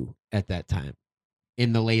take you at that time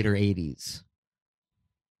in the later 80s?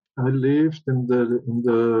 I lived in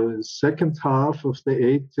the second half of the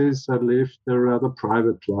 80s. I lived a rather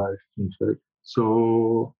private life, in fact.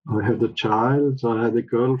 So I had a child, I had a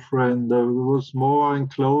girlfriend. I was more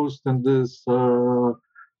enclosed in this small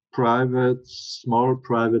private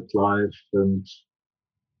life, and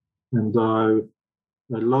I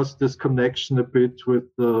lost this connection a bit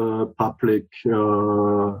with the public,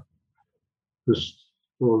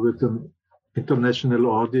 with an international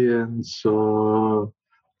audience.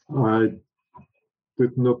 I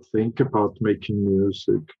did not think about making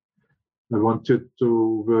music. I wanted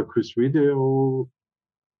to work with video.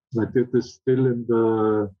 I did this still in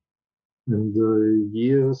the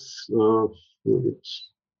years of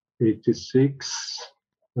 86,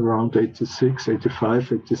 around 86,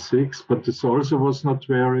 85, 86. But this also was not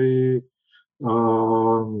very,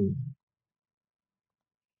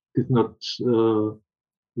 did not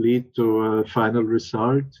lead to a final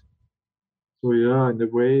result. So yeah, in a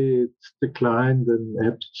way it declined and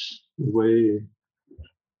ebbed away.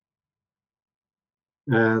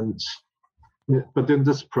 But in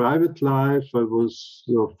this private life, I was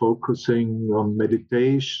focusing on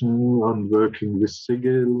meditation, on working with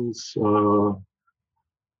sigils.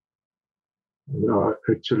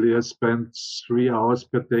 Actually, I spent 3 hours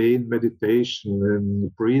per day in meditation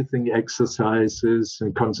and breathing exercises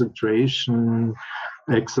and concentration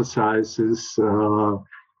exercises.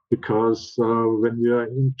 Because when you are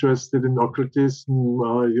interested in occultism,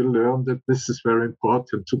 you learn that this is very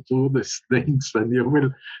important to do these things, and you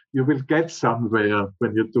will get somewhere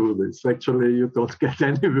when you do this. Actually, you don't get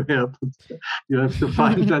anywhere, but you have to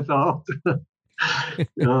find that out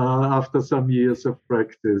after some years of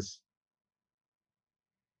practice.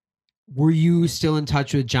 Were you still in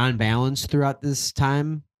touch with John Balance throughout this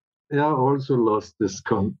time? Yeah, I also lost this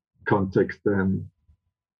contact then.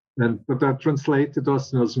 But I translated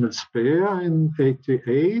Osnosm and Speer in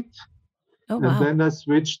 88. Oh, wow. And then I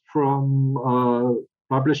switched from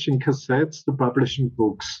publishing cassettes to publishing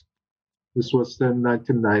books. This was then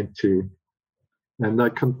 1990. And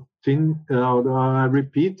I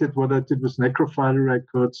repeated what I did with Necrophile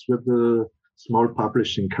Records with a small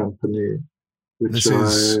publishing company. This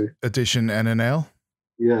is Edition NNL?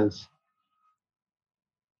 Yes.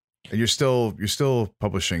 And you're still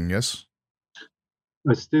publishing, yes?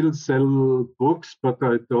 I still sell books, but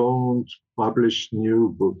I don't publish new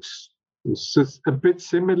books. It's just a bit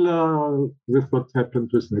similar with what happened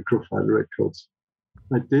with Necrophile Records.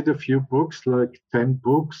 I did a few books, like 10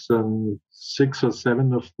 books, and 6 or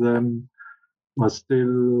 7 of them are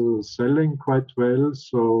still selling quite well.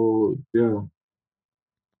 So, yeah.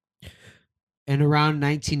 And around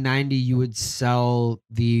 1990, you would sell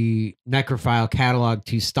the Necrophile catalog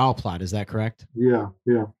to Stahlplot. Is that correct? Yeah.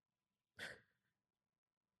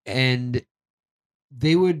 And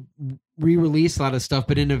they would re-release a lot of stuff,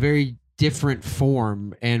 but in a very different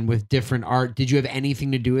form and with different art. Did you have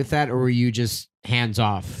anything to do with that, or were you just hands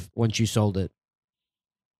off once you sold it?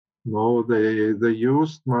 No, they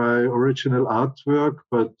used my original artwork,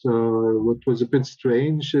 but what was a bit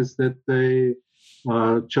strange is that they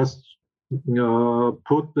just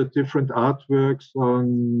put the different artworks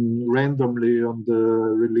on randomly on the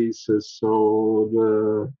releases.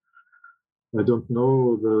 So I don't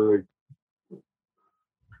know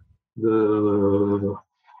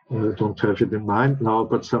I don't have it in mind now,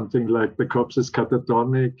 but something like the Corpses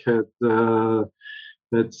Catatonic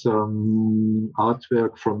had some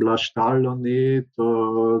artwork from La Stahl on it,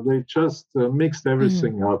 or they just mixed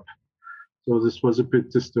everything up. So this was a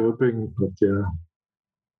bit disturbing, but yeah.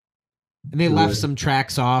 And they left some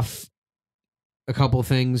tracks off, a couple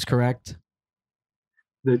things, correct?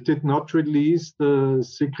 They did not release the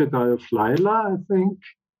Secret Eye of Lila, I think.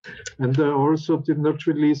 And they also did not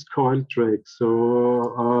release Coil Track.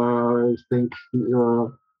 So I think,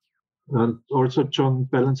 and also John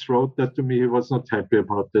Balance wrote that to me. He was not happy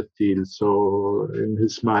about that deal. So in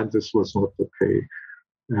his mind, this was not okay.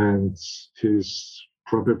 And he's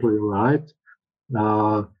probably right.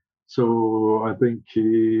 So I think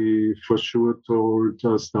he for sure told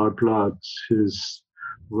Stahlplot his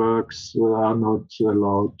works are not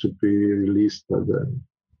allowed to be released by them.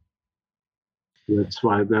 That's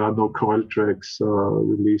why there are no Coil Tracks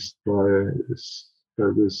released by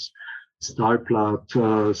this Stahlplot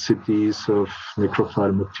CDs of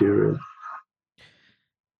Necrophile material.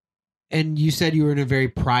 And you said you were in a very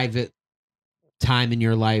private time in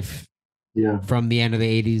your life. Yeah. From the end of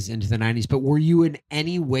the 80s into the 90s. But were you in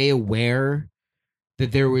any way aware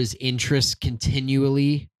that there was interest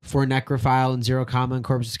continually for Necrophile and Zero Comma and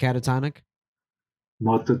Corpses Catatonic?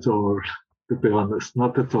 Not at all, to be honest.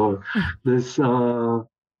 Not at all. This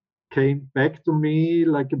came back to me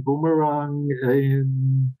like a boomerang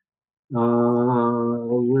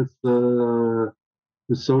with the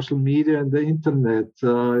social media and the internet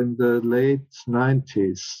in the late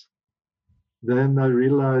 90s. Then I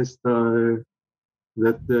realized that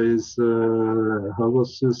there is, how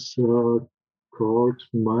was this called?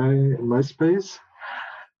 MySpace?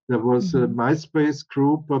 There was a MySpace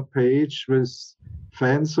group or page with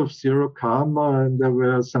fans of Zero Karma, and there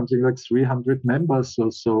were something like 300 members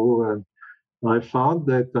or so. And I found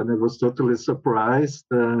that, and I was totally surprised.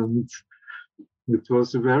 And it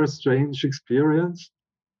was a very strange experience.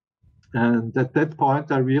 And at that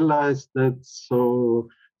point, I realized that, so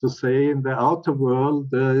to say, in the outer world,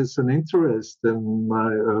 there is an interest in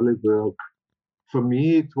my early work. For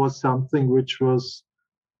me, it was something which was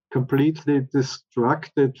completely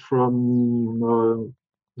distracted from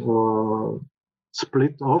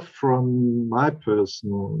split off from my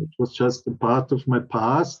personal. It was just a part of my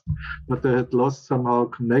past, but I had lost somehow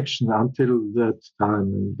connection until that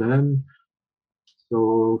time. And then,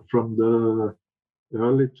 so from the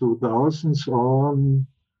early 2000s on,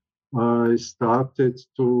 I started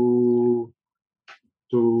to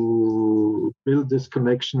build this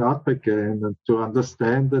connection up again and to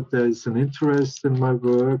understand that there is an interest in my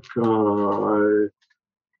work.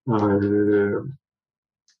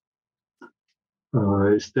 I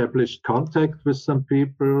established contact with some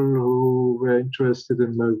people who were interested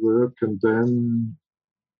in my work, and then,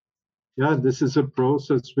 yeah, this is a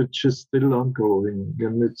process which is still ongoing,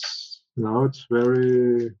 and it's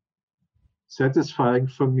very satisfying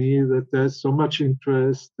for me that there's so much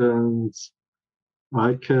interest, and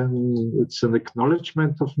it's an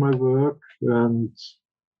acknowledgement of my work, and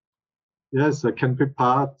yes, I can take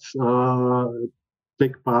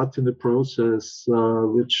part in the process,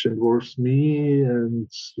 which involves me and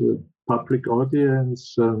public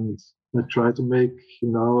audience, and I try to make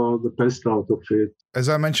the best out of it. As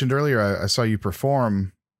I mentioned earlier, I saw you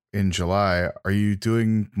perform in July. Are you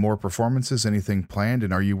doing more performances? Anything planned?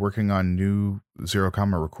 And are you working on new Zero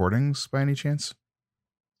Comma recordings by any chance?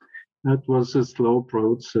 That was a slow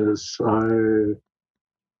process. I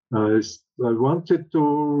wanted to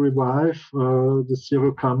revive the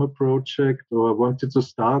Zero Comma project, or I wanted to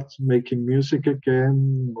start making music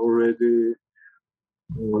again already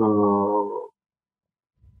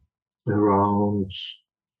around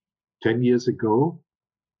 10 years ago.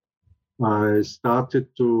 I started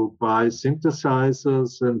to buy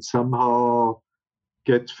synthesizers and somehow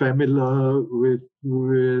get familiar with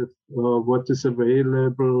what is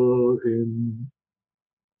available in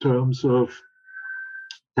terms of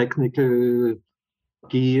technical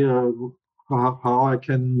gear, how I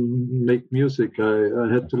can make music. I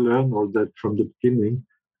had to learn all that from the beginning.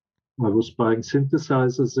 I was buying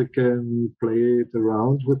synthesizers again, played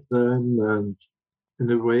around with them, and in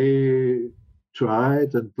a way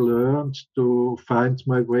tried and learned to find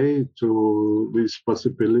my way to these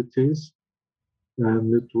possibilities.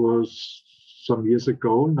 And it was some years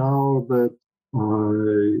ago now that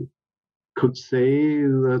I could say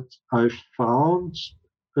that I found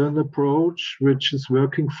an approach which is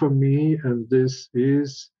working for me, and this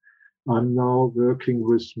is I'm now working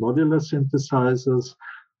with modular synthesizers,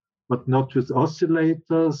 but not with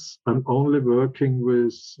oscillators. I'm only working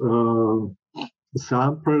with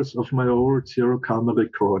samples of my old Zero Comma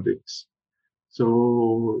recordings.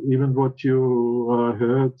 So even what you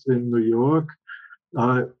heard in New York,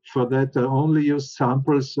 for that I only use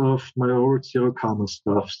samples of my old Zero Comma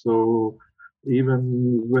stuff. So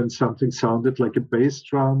even when something sounded like a bass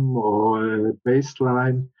drum or a bass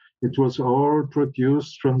line, it was all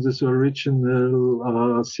produced from this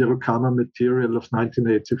original Zero Comma material of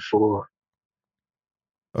 1984.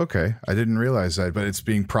 Okay, I didn't realize that, but it's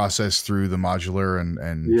being processed through the modular and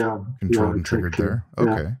controlled and triggered there.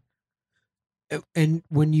 Okay. And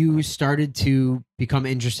when you started to become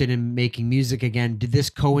interested in making music again, did this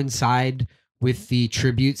coincide with the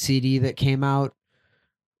tribute CD that came out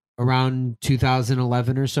around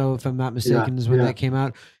 2011 or so, if I'm not mistaken, is when that came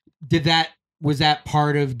out? Was that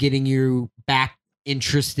part of getting you back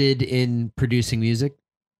interested in producing music?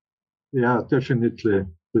 Yeah, definitely.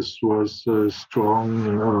 This was a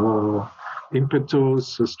strong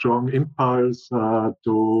impetus, a strong impulse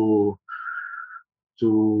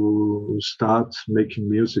to start making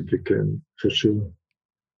music again, for sure.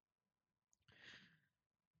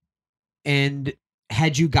 And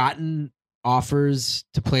had you gotten offers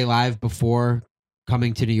to play live before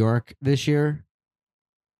coming to New York this year?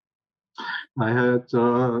 I had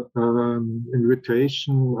an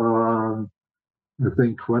invitation, I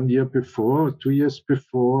think 1 year before, 2 years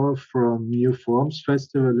before, from New Forms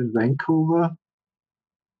Festival in Vancouver.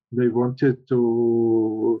 They wanted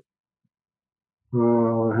to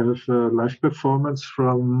have a live performance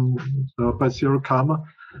from by Zero Comma.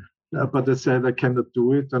 But I said I cannot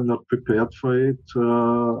do it. I'm not prepared for it.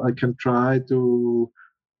 I can try to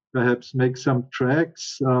perhaps make some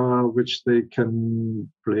tracks which they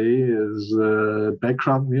can play as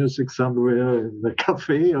background music somewhere in the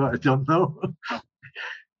cafe, or I don't know.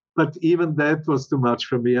 But even that was too much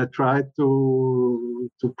for me. I tried to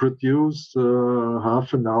produce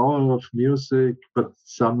half an hour of music, but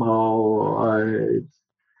somehow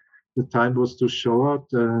the time was too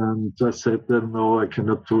short, and I said then, no, I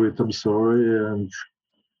cannot do it. I'm sorry. And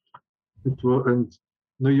It was, and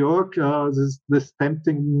New York, this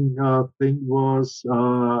tempting thing was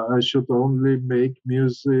I should only make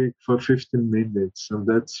music for 15 minutes. And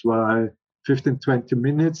that's why 15, 20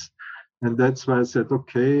 minutes. And that's why I said,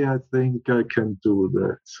 okay, I think I can do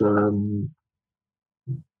that.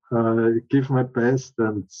 I give my best,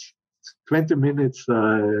 and 20 minutes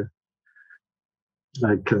I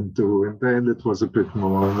can do. And then it was a bit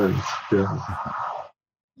more. And yeah.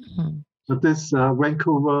 Mhm. But this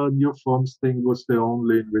Vancouver New Forms thing was the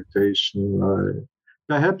only invitation.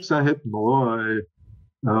 Perhaps I had more.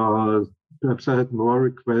 Perhaps I had more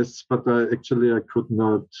requests, but I could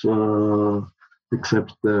not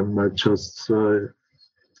accept them. I just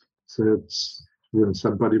said when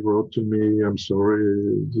somebody wrote to me, "I'm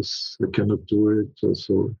sorry, I cannot do it."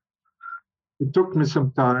 So it took me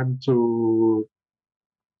some time to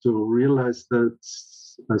realize that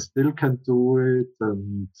I still can do it,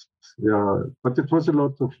 and yeah, but it was a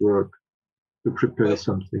lot of work to prepare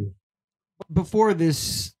something. Before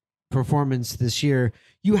this performance this year,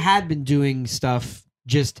 you had been doing stuff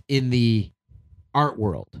just in the art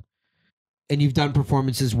world. And you've done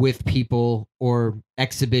performances with people or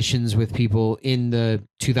exhibitions with people in the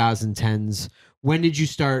 2010s. When did you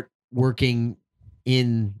start working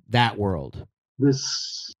in that world?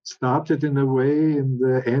 This started in a way in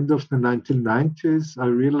the end of the 1990s. I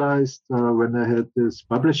realized when I had this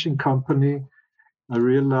publishing company, I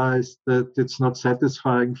realized that it's not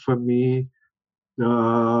satisfying for me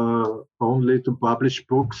only to publish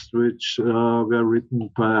books which were written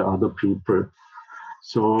by other people.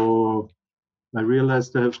 So I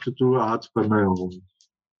realized I have to do art by my own.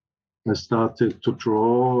 I started to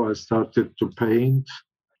draw, I started to paint.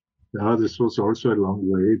 Yeah, this was also a long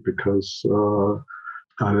way because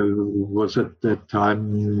I was at that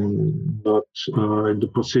time not in the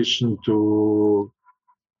position to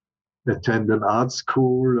attend an art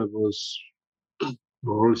school. I was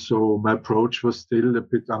also, my approach was still a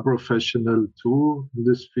bit unprofessional too in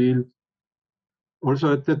this field.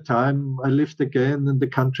 Also, at that time, I lived again in the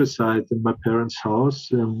countryside in my parents'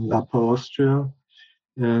 house in Upper Austria.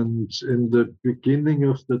 And in the beginning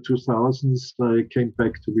of the 2000s, I came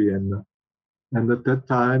back to Vienna. And at that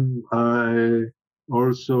time, I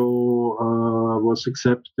also was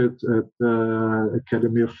accepted at the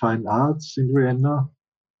Academy of Fine Arts in Vienna.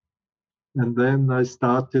 And then I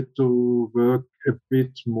started to work a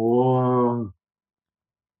bit more,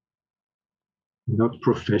 not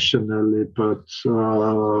professionally, but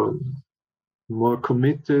more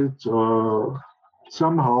committed or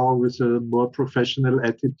somehow with a more professional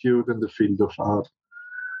attitude in the field of art.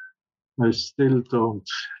 I still um,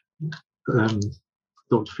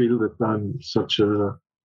 don't feel that I'm such a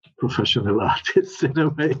professional artist in a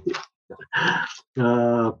way.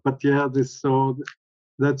 But yeah,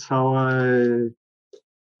 that's how I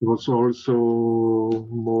was also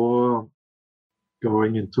more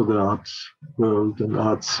going into the art world and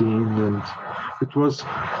art scene, and it was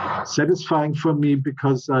satisfying for me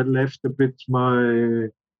because I left a bit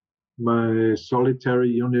my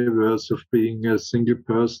solitary universe of being a single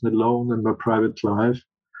person alone in my private life.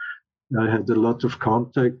 I had a lot of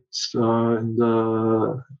contacts at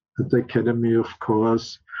the academy, of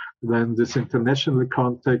course. Then this international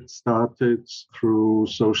contact started through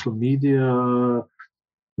social media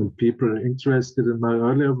and people interested in my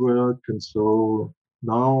earlier work. And so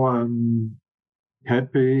now I'm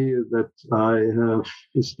happy that I have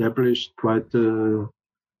established quite a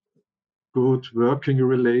good working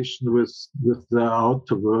relation with the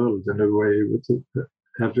outer world in a way, with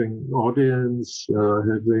having audience,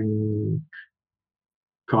 having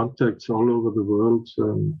contacts all over the world,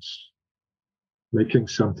 and making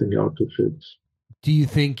something out of it. Do you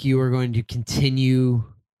think you are going to continue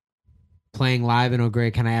playing live in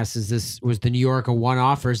O'Grey? Can I ask, was the New York a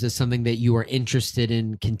one-off, or is this something that you are interested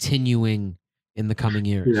in continuing in the coming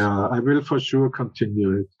years? Yeah, I will for sure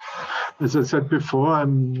continue it. As I said before,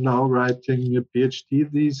 I'm now writing a PhD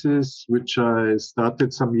thesis, which I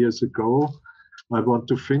started some years ago. I want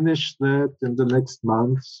to finish that in the next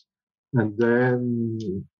month and then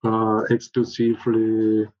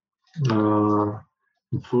exclusively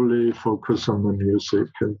fully focus on the music.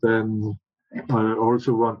 And then I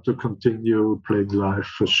also want to continue playing live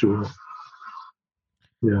for sure.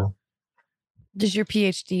 Yeah. Does your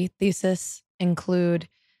PhD thesis include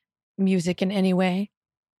music in any way?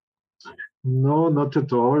 No, not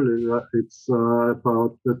at all. It's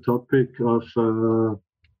about the topic of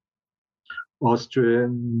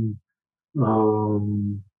Austrian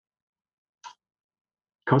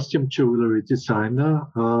costume jewelry designer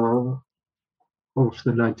of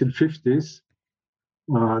the 1950s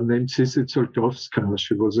named Sisi Zoltowska.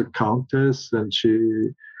 She was a countess, and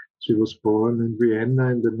she She was born in Vienna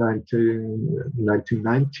in the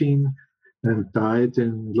 1919 and died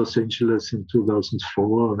in Los Angeles in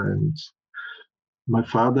 2004. And my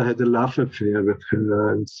father had a love affair with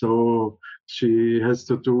her, and so she has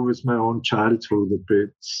to do with my own childhood a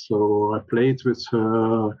bit. So I played with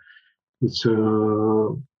her,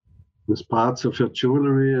 with parts of her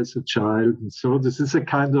jewelry as a child, and so this is a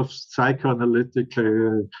kind of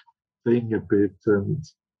psychoanalytical thing a bit. And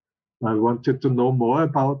I wanted to know more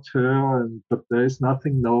about her, but there is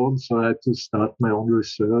nothing known, so I had to start my own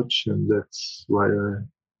research, and that's why I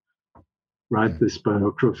write this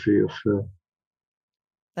biography of her.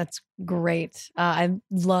 That's great. I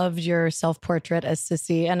loved your self-portrait as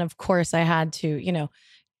Sissy. And of course, I had to,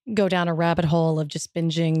 go down a rabbit hole of just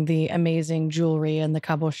binging the amazing jewelry and the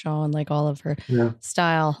cabochon, like all of her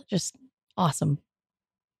style. Just awesome.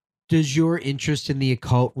 Does your interest in the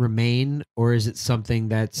occult remain, or is it something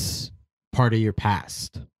that's part of your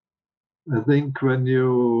past? I think when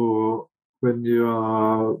you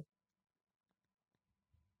are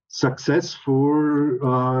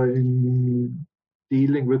successful in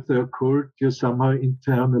dealing with the occult, you somehow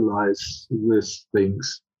internalize these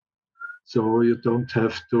things. So you don't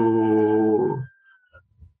have to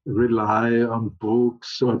rely on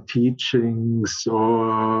books or teachings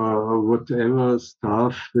or whatever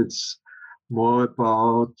stuff. It's more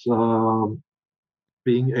about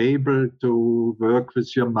being able to work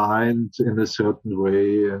with your mind in a certain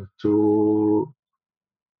way and to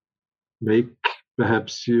make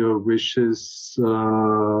perhaps your wishes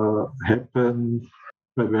happen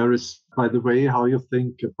by the way how you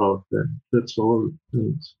think about them. That's all.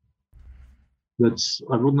 And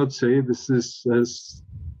I would not say this has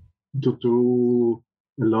to do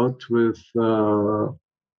a lot with the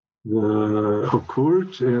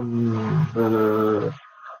occult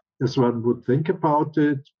as one would think about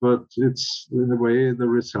it, but it's in a way the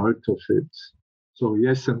result of it. So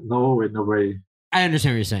yes and no in a way. I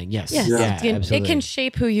understand what you're saying. Yes. Yes. Yeah, it can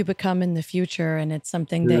shape who you become in the future, and it's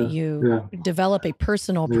something that you develop a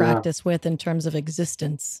personal practice with in terms of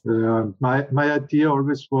existence. My idea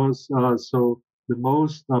always was so the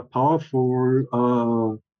most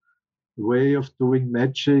powerful way of doing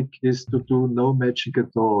magic is to do no magic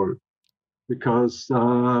at all, because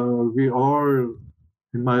we all,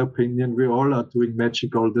 in my opinion, we all are doing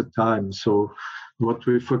magic all the time. So what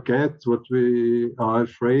we forget, what we are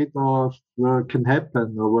afraid of can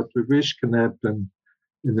happen, or what we wish can happen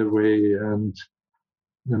in a way. And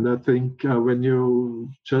I think when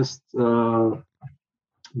you just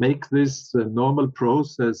make this a normal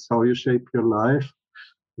process, how you shape your life,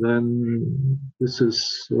 then this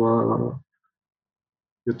is, you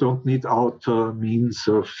don't need outer means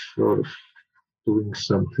of doing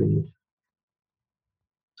something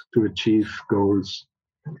to achieve goals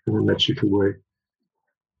in a magical way.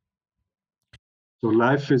 So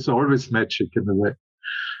life is always magic in a way.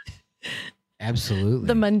 Absolutely.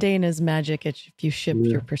 The mundane is magic if you shift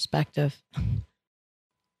your perspective.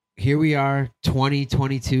 Here we are,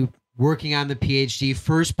 2022, working on the PhD.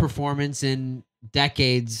 First performance in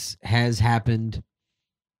decades has happened.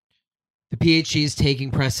 The PhD is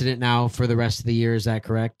taking precedent now for the rest of the year. Is that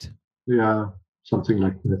correct? Yeah, something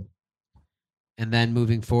like that. And then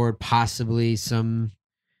moving forward, possibly some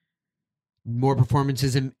more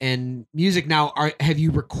performances and music. Now, have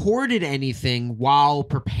you recorded anything while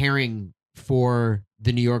preparing for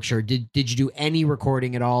the New York show? Did you do any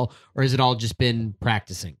recording at all, or has it all just been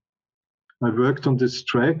practicing? I worked on these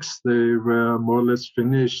tracks. They were more or less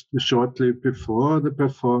finished shortly before the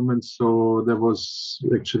performance, so there was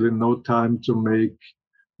actually no time to make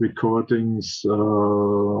recordings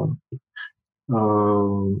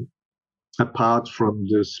apart from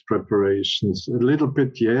these preparations. A little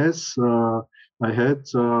bit, yes. I had,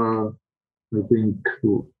 I think,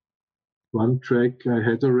 one track I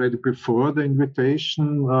had already before the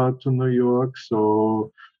invitation to New York.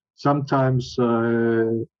 So sometimes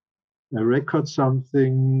I record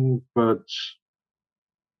something, but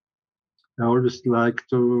I always like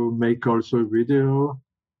to make also a video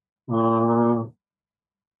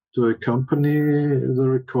to accompany the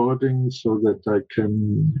recording, so that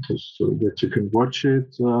you can watch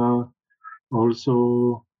it.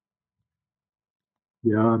 Also,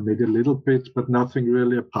 maybe a little bit, but nothing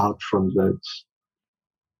really apart from that.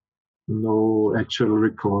 No actual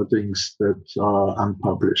recordings that are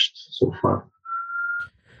unpublished so far.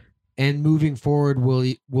 And moving forward, will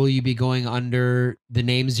you be going under the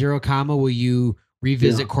name Zero Comma? Will you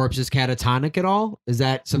revisit Corpses Catatonic at all? Is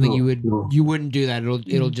that something you wouldn't do that?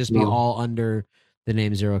 It'll just be all under the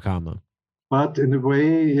name Zero Comma. But in a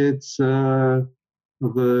way, it's the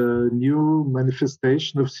new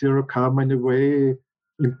manifestation of Zero Karma. In a way,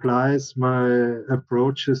 implies my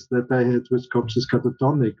approaches that I had with Copsis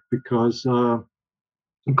Catatonic, because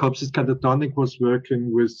Copsis Catatonic was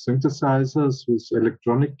working with synthesizers, with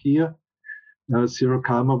electronic gear. Zero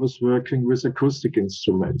Karma was working with acoustic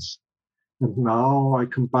instruments. And now I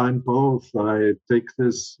combine both. I take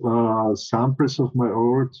this samples of my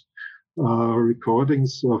old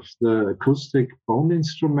recordings of the acoustic bone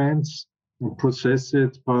instruments and process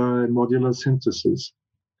it by modular synthesis.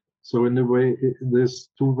 So in a way, these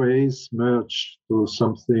two ways merge to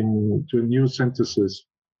a new synthesis.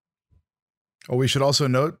 Oh, we should also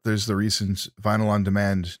note there's the recent Vinyl on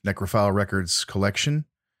Demand Necrophile Records collection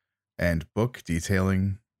and book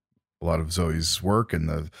detailing a lot of Zoe's work and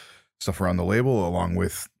the stuff around the label, along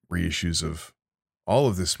with reissues of all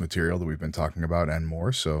of this material that we've been talking about and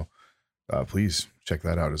more. So please check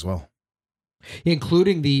that out as well.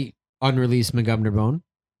 Including the unreleased Montgomery Bone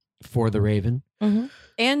for the Raven. Mm-hmm.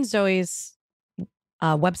 And Zoe's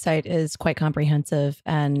website is quite comprehensive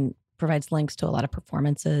and provides links to a lot of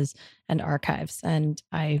performances and archives. And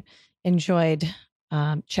I enjoyed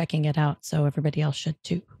checking it out. So everybody else should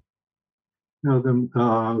too.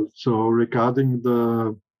 So regarding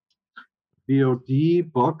the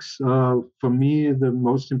VOD box, for me, the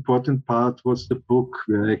most important part was the book.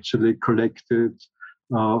 We actually collected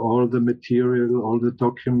all the material, all the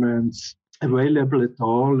documents available at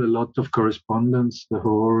all, a lot of correspondence, the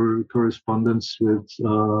whole correspondence with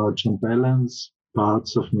John Balance,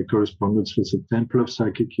 parts of my correspondence with the Temple of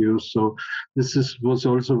Psychic Use. So this was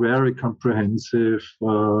also very comprehensive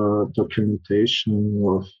documentation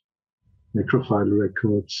of necrophile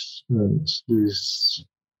records and these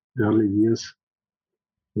early years.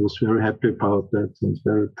 I was very happy about that and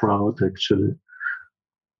very proud, actually.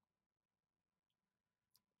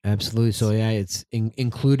 Absolutely. So yeah, it's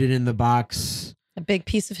included in the box. A big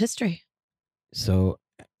piece of history. So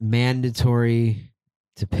mandatory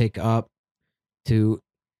to pick up to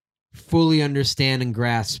fully understand and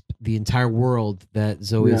grasp the entire world that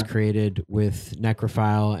Zoe has created with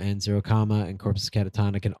Necrophile and Zero Karma and Corpus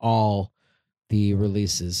Catatonic and all the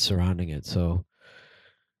releases surrounding it. So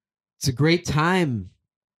it's a great time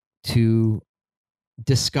to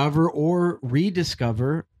discover or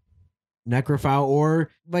rediscover Necrophile,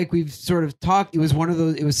 or like we've sort of talked, it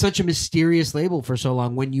was such a mysterious label for so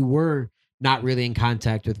long when you were not really in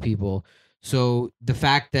contact with people. So the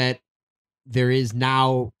fact that there is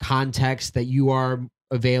now context, that you are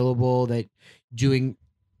available, that doing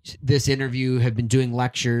this interview, have been doing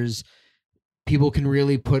lectures, people can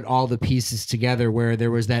really put all the pieces together, where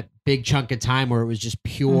there was that big chunk of time where it was just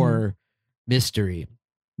pure mystery.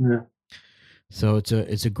 Yeah. So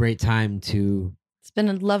it's a great time to. It's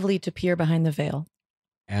been lovely to peer behind the veil.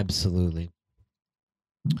 Absolutely.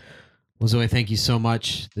 Well, Zoe, thank you so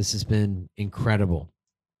much. This has been incredible.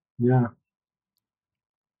 Yeah.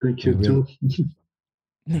 Thank you too.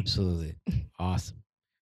 Absolutely. Awesome.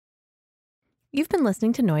 You've been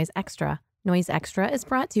listening to Noise Extra. Noise Extra is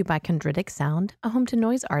brought to you by Chondritic Sound, a home to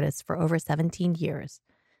noise artists for over 17 years,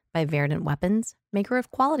 by Verdant Weapons, maker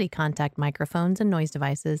of quality contact microphones and noise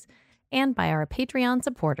devices, and by our Patreon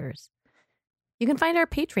supporters. You can find our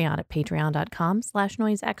Patreon at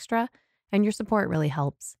patreon.com/noiseextra, and your support really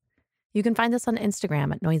helps. You can find us on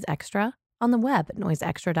Instagram at Noise Extra, on the web at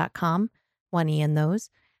noiseextra.com, 1 E in those,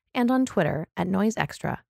 and on Twitter at Noise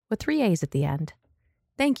Extra with 3 A's at the end.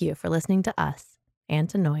 Thank you for listening to us and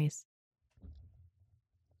to Noise.